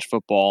college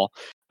football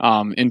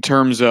in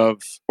terms of,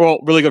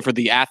 really good for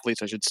the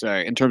athletes, I should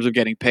say, in terms of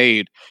getting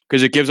paid,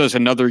 because it gives us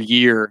another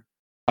year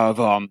of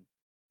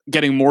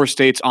getting more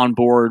states on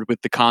board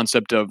with the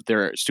concept of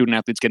their student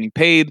athletes getting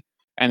paid.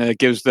 And it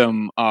gives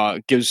them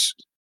gives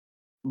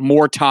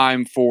more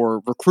time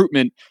for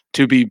recruitment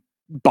to be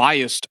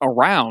biased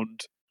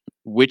around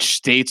which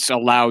states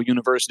allow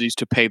universities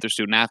to pay their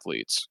student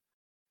athletes,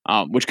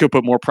 which could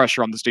put more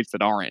pressure on the states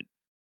that aren't.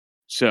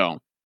 So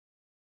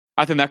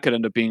I think that could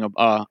end up being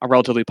a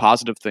relatively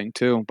positive thing,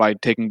 too, by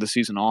taking the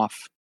season off.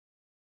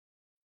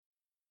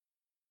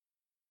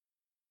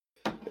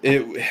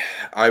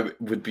 I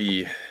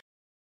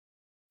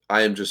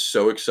am just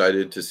so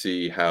excited to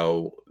see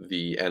how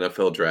the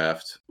NFL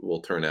draft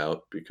will turn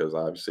out, because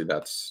obviously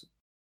that's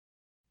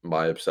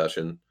my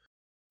obsession.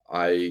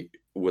 I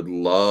would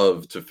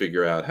love to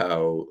figure out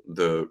how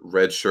the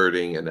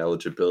redshirting and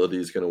eligibility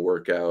is going to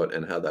work out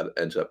and how that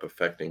ends up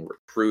affecting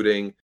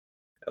recruiting,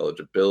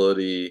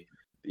 eligibility,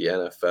 the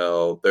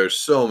NFL. There's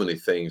so many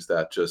things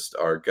that just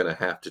are going to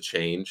have to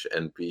change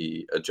and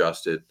be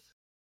adjusted.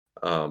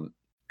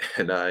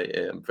 And I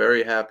am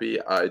very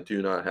happy I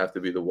do not have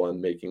to be the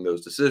one making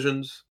those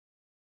decisions.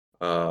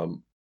 But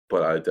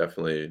I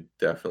definitely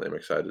am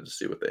excited to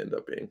see what they end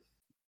up being.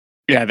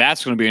 Yeah,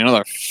 that's going to be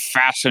another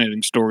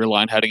fascinating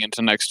storyline heading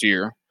into next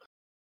year.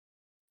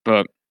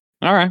 But,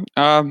 all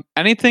right.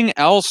 Anything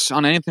else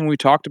on anything we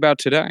talked about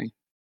today?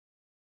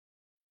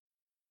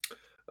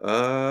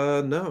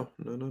 No.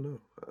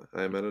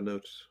 I'm out of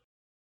notes.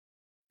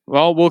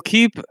 Well, we'll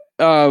keep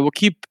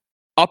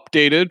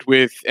updated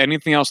with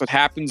anything else that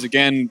happens.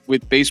 Again,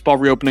 with baseball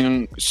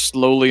reopening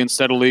slowly and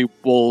steadily,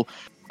 we'll,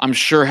 I'm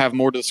sure, have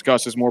more to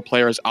discuss as more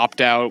players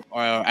opt out,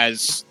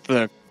 as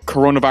the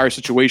coronavirus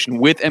situation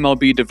with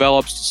MLB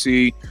develops, to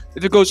see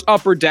if it goes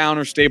up or down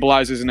or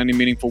stabilizes in any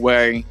meaningful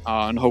way.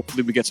 And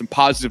hopefully we get some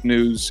positive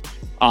news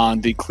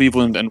on the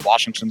Cleveland and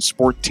Washington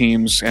sport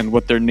teams and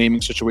what their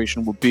naming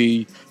situation will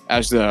be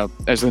as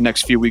the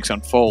next few weeks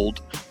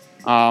unfold.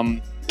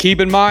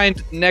 Keep in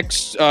mind,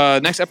 next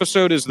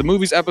episode is the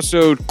movies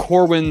episode.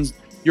 Corwin,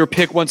 your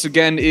pick once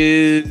again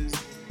is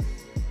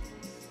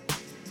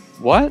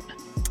what?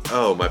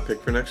 Oh, my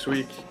pick for next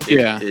week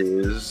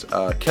is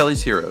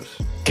Kelly's Heroes.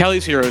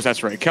 Kelly's Heroes,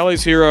 that's right.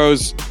 Kelly's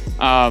Heroes.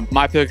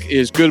 My pick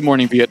is Good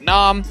Morning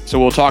Vietnam. So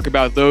we'll talk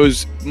about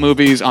those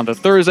movies on the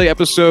Thursday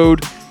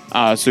episode.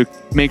 So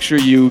make sure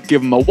you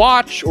give them a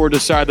watch, or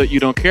decide that you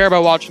don't care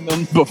about watching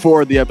them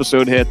before the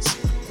episode hits.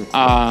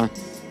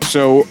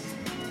 So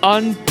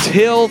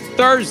until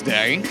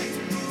Thursday,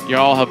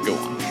 y'all have a good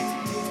one.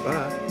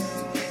 Bye.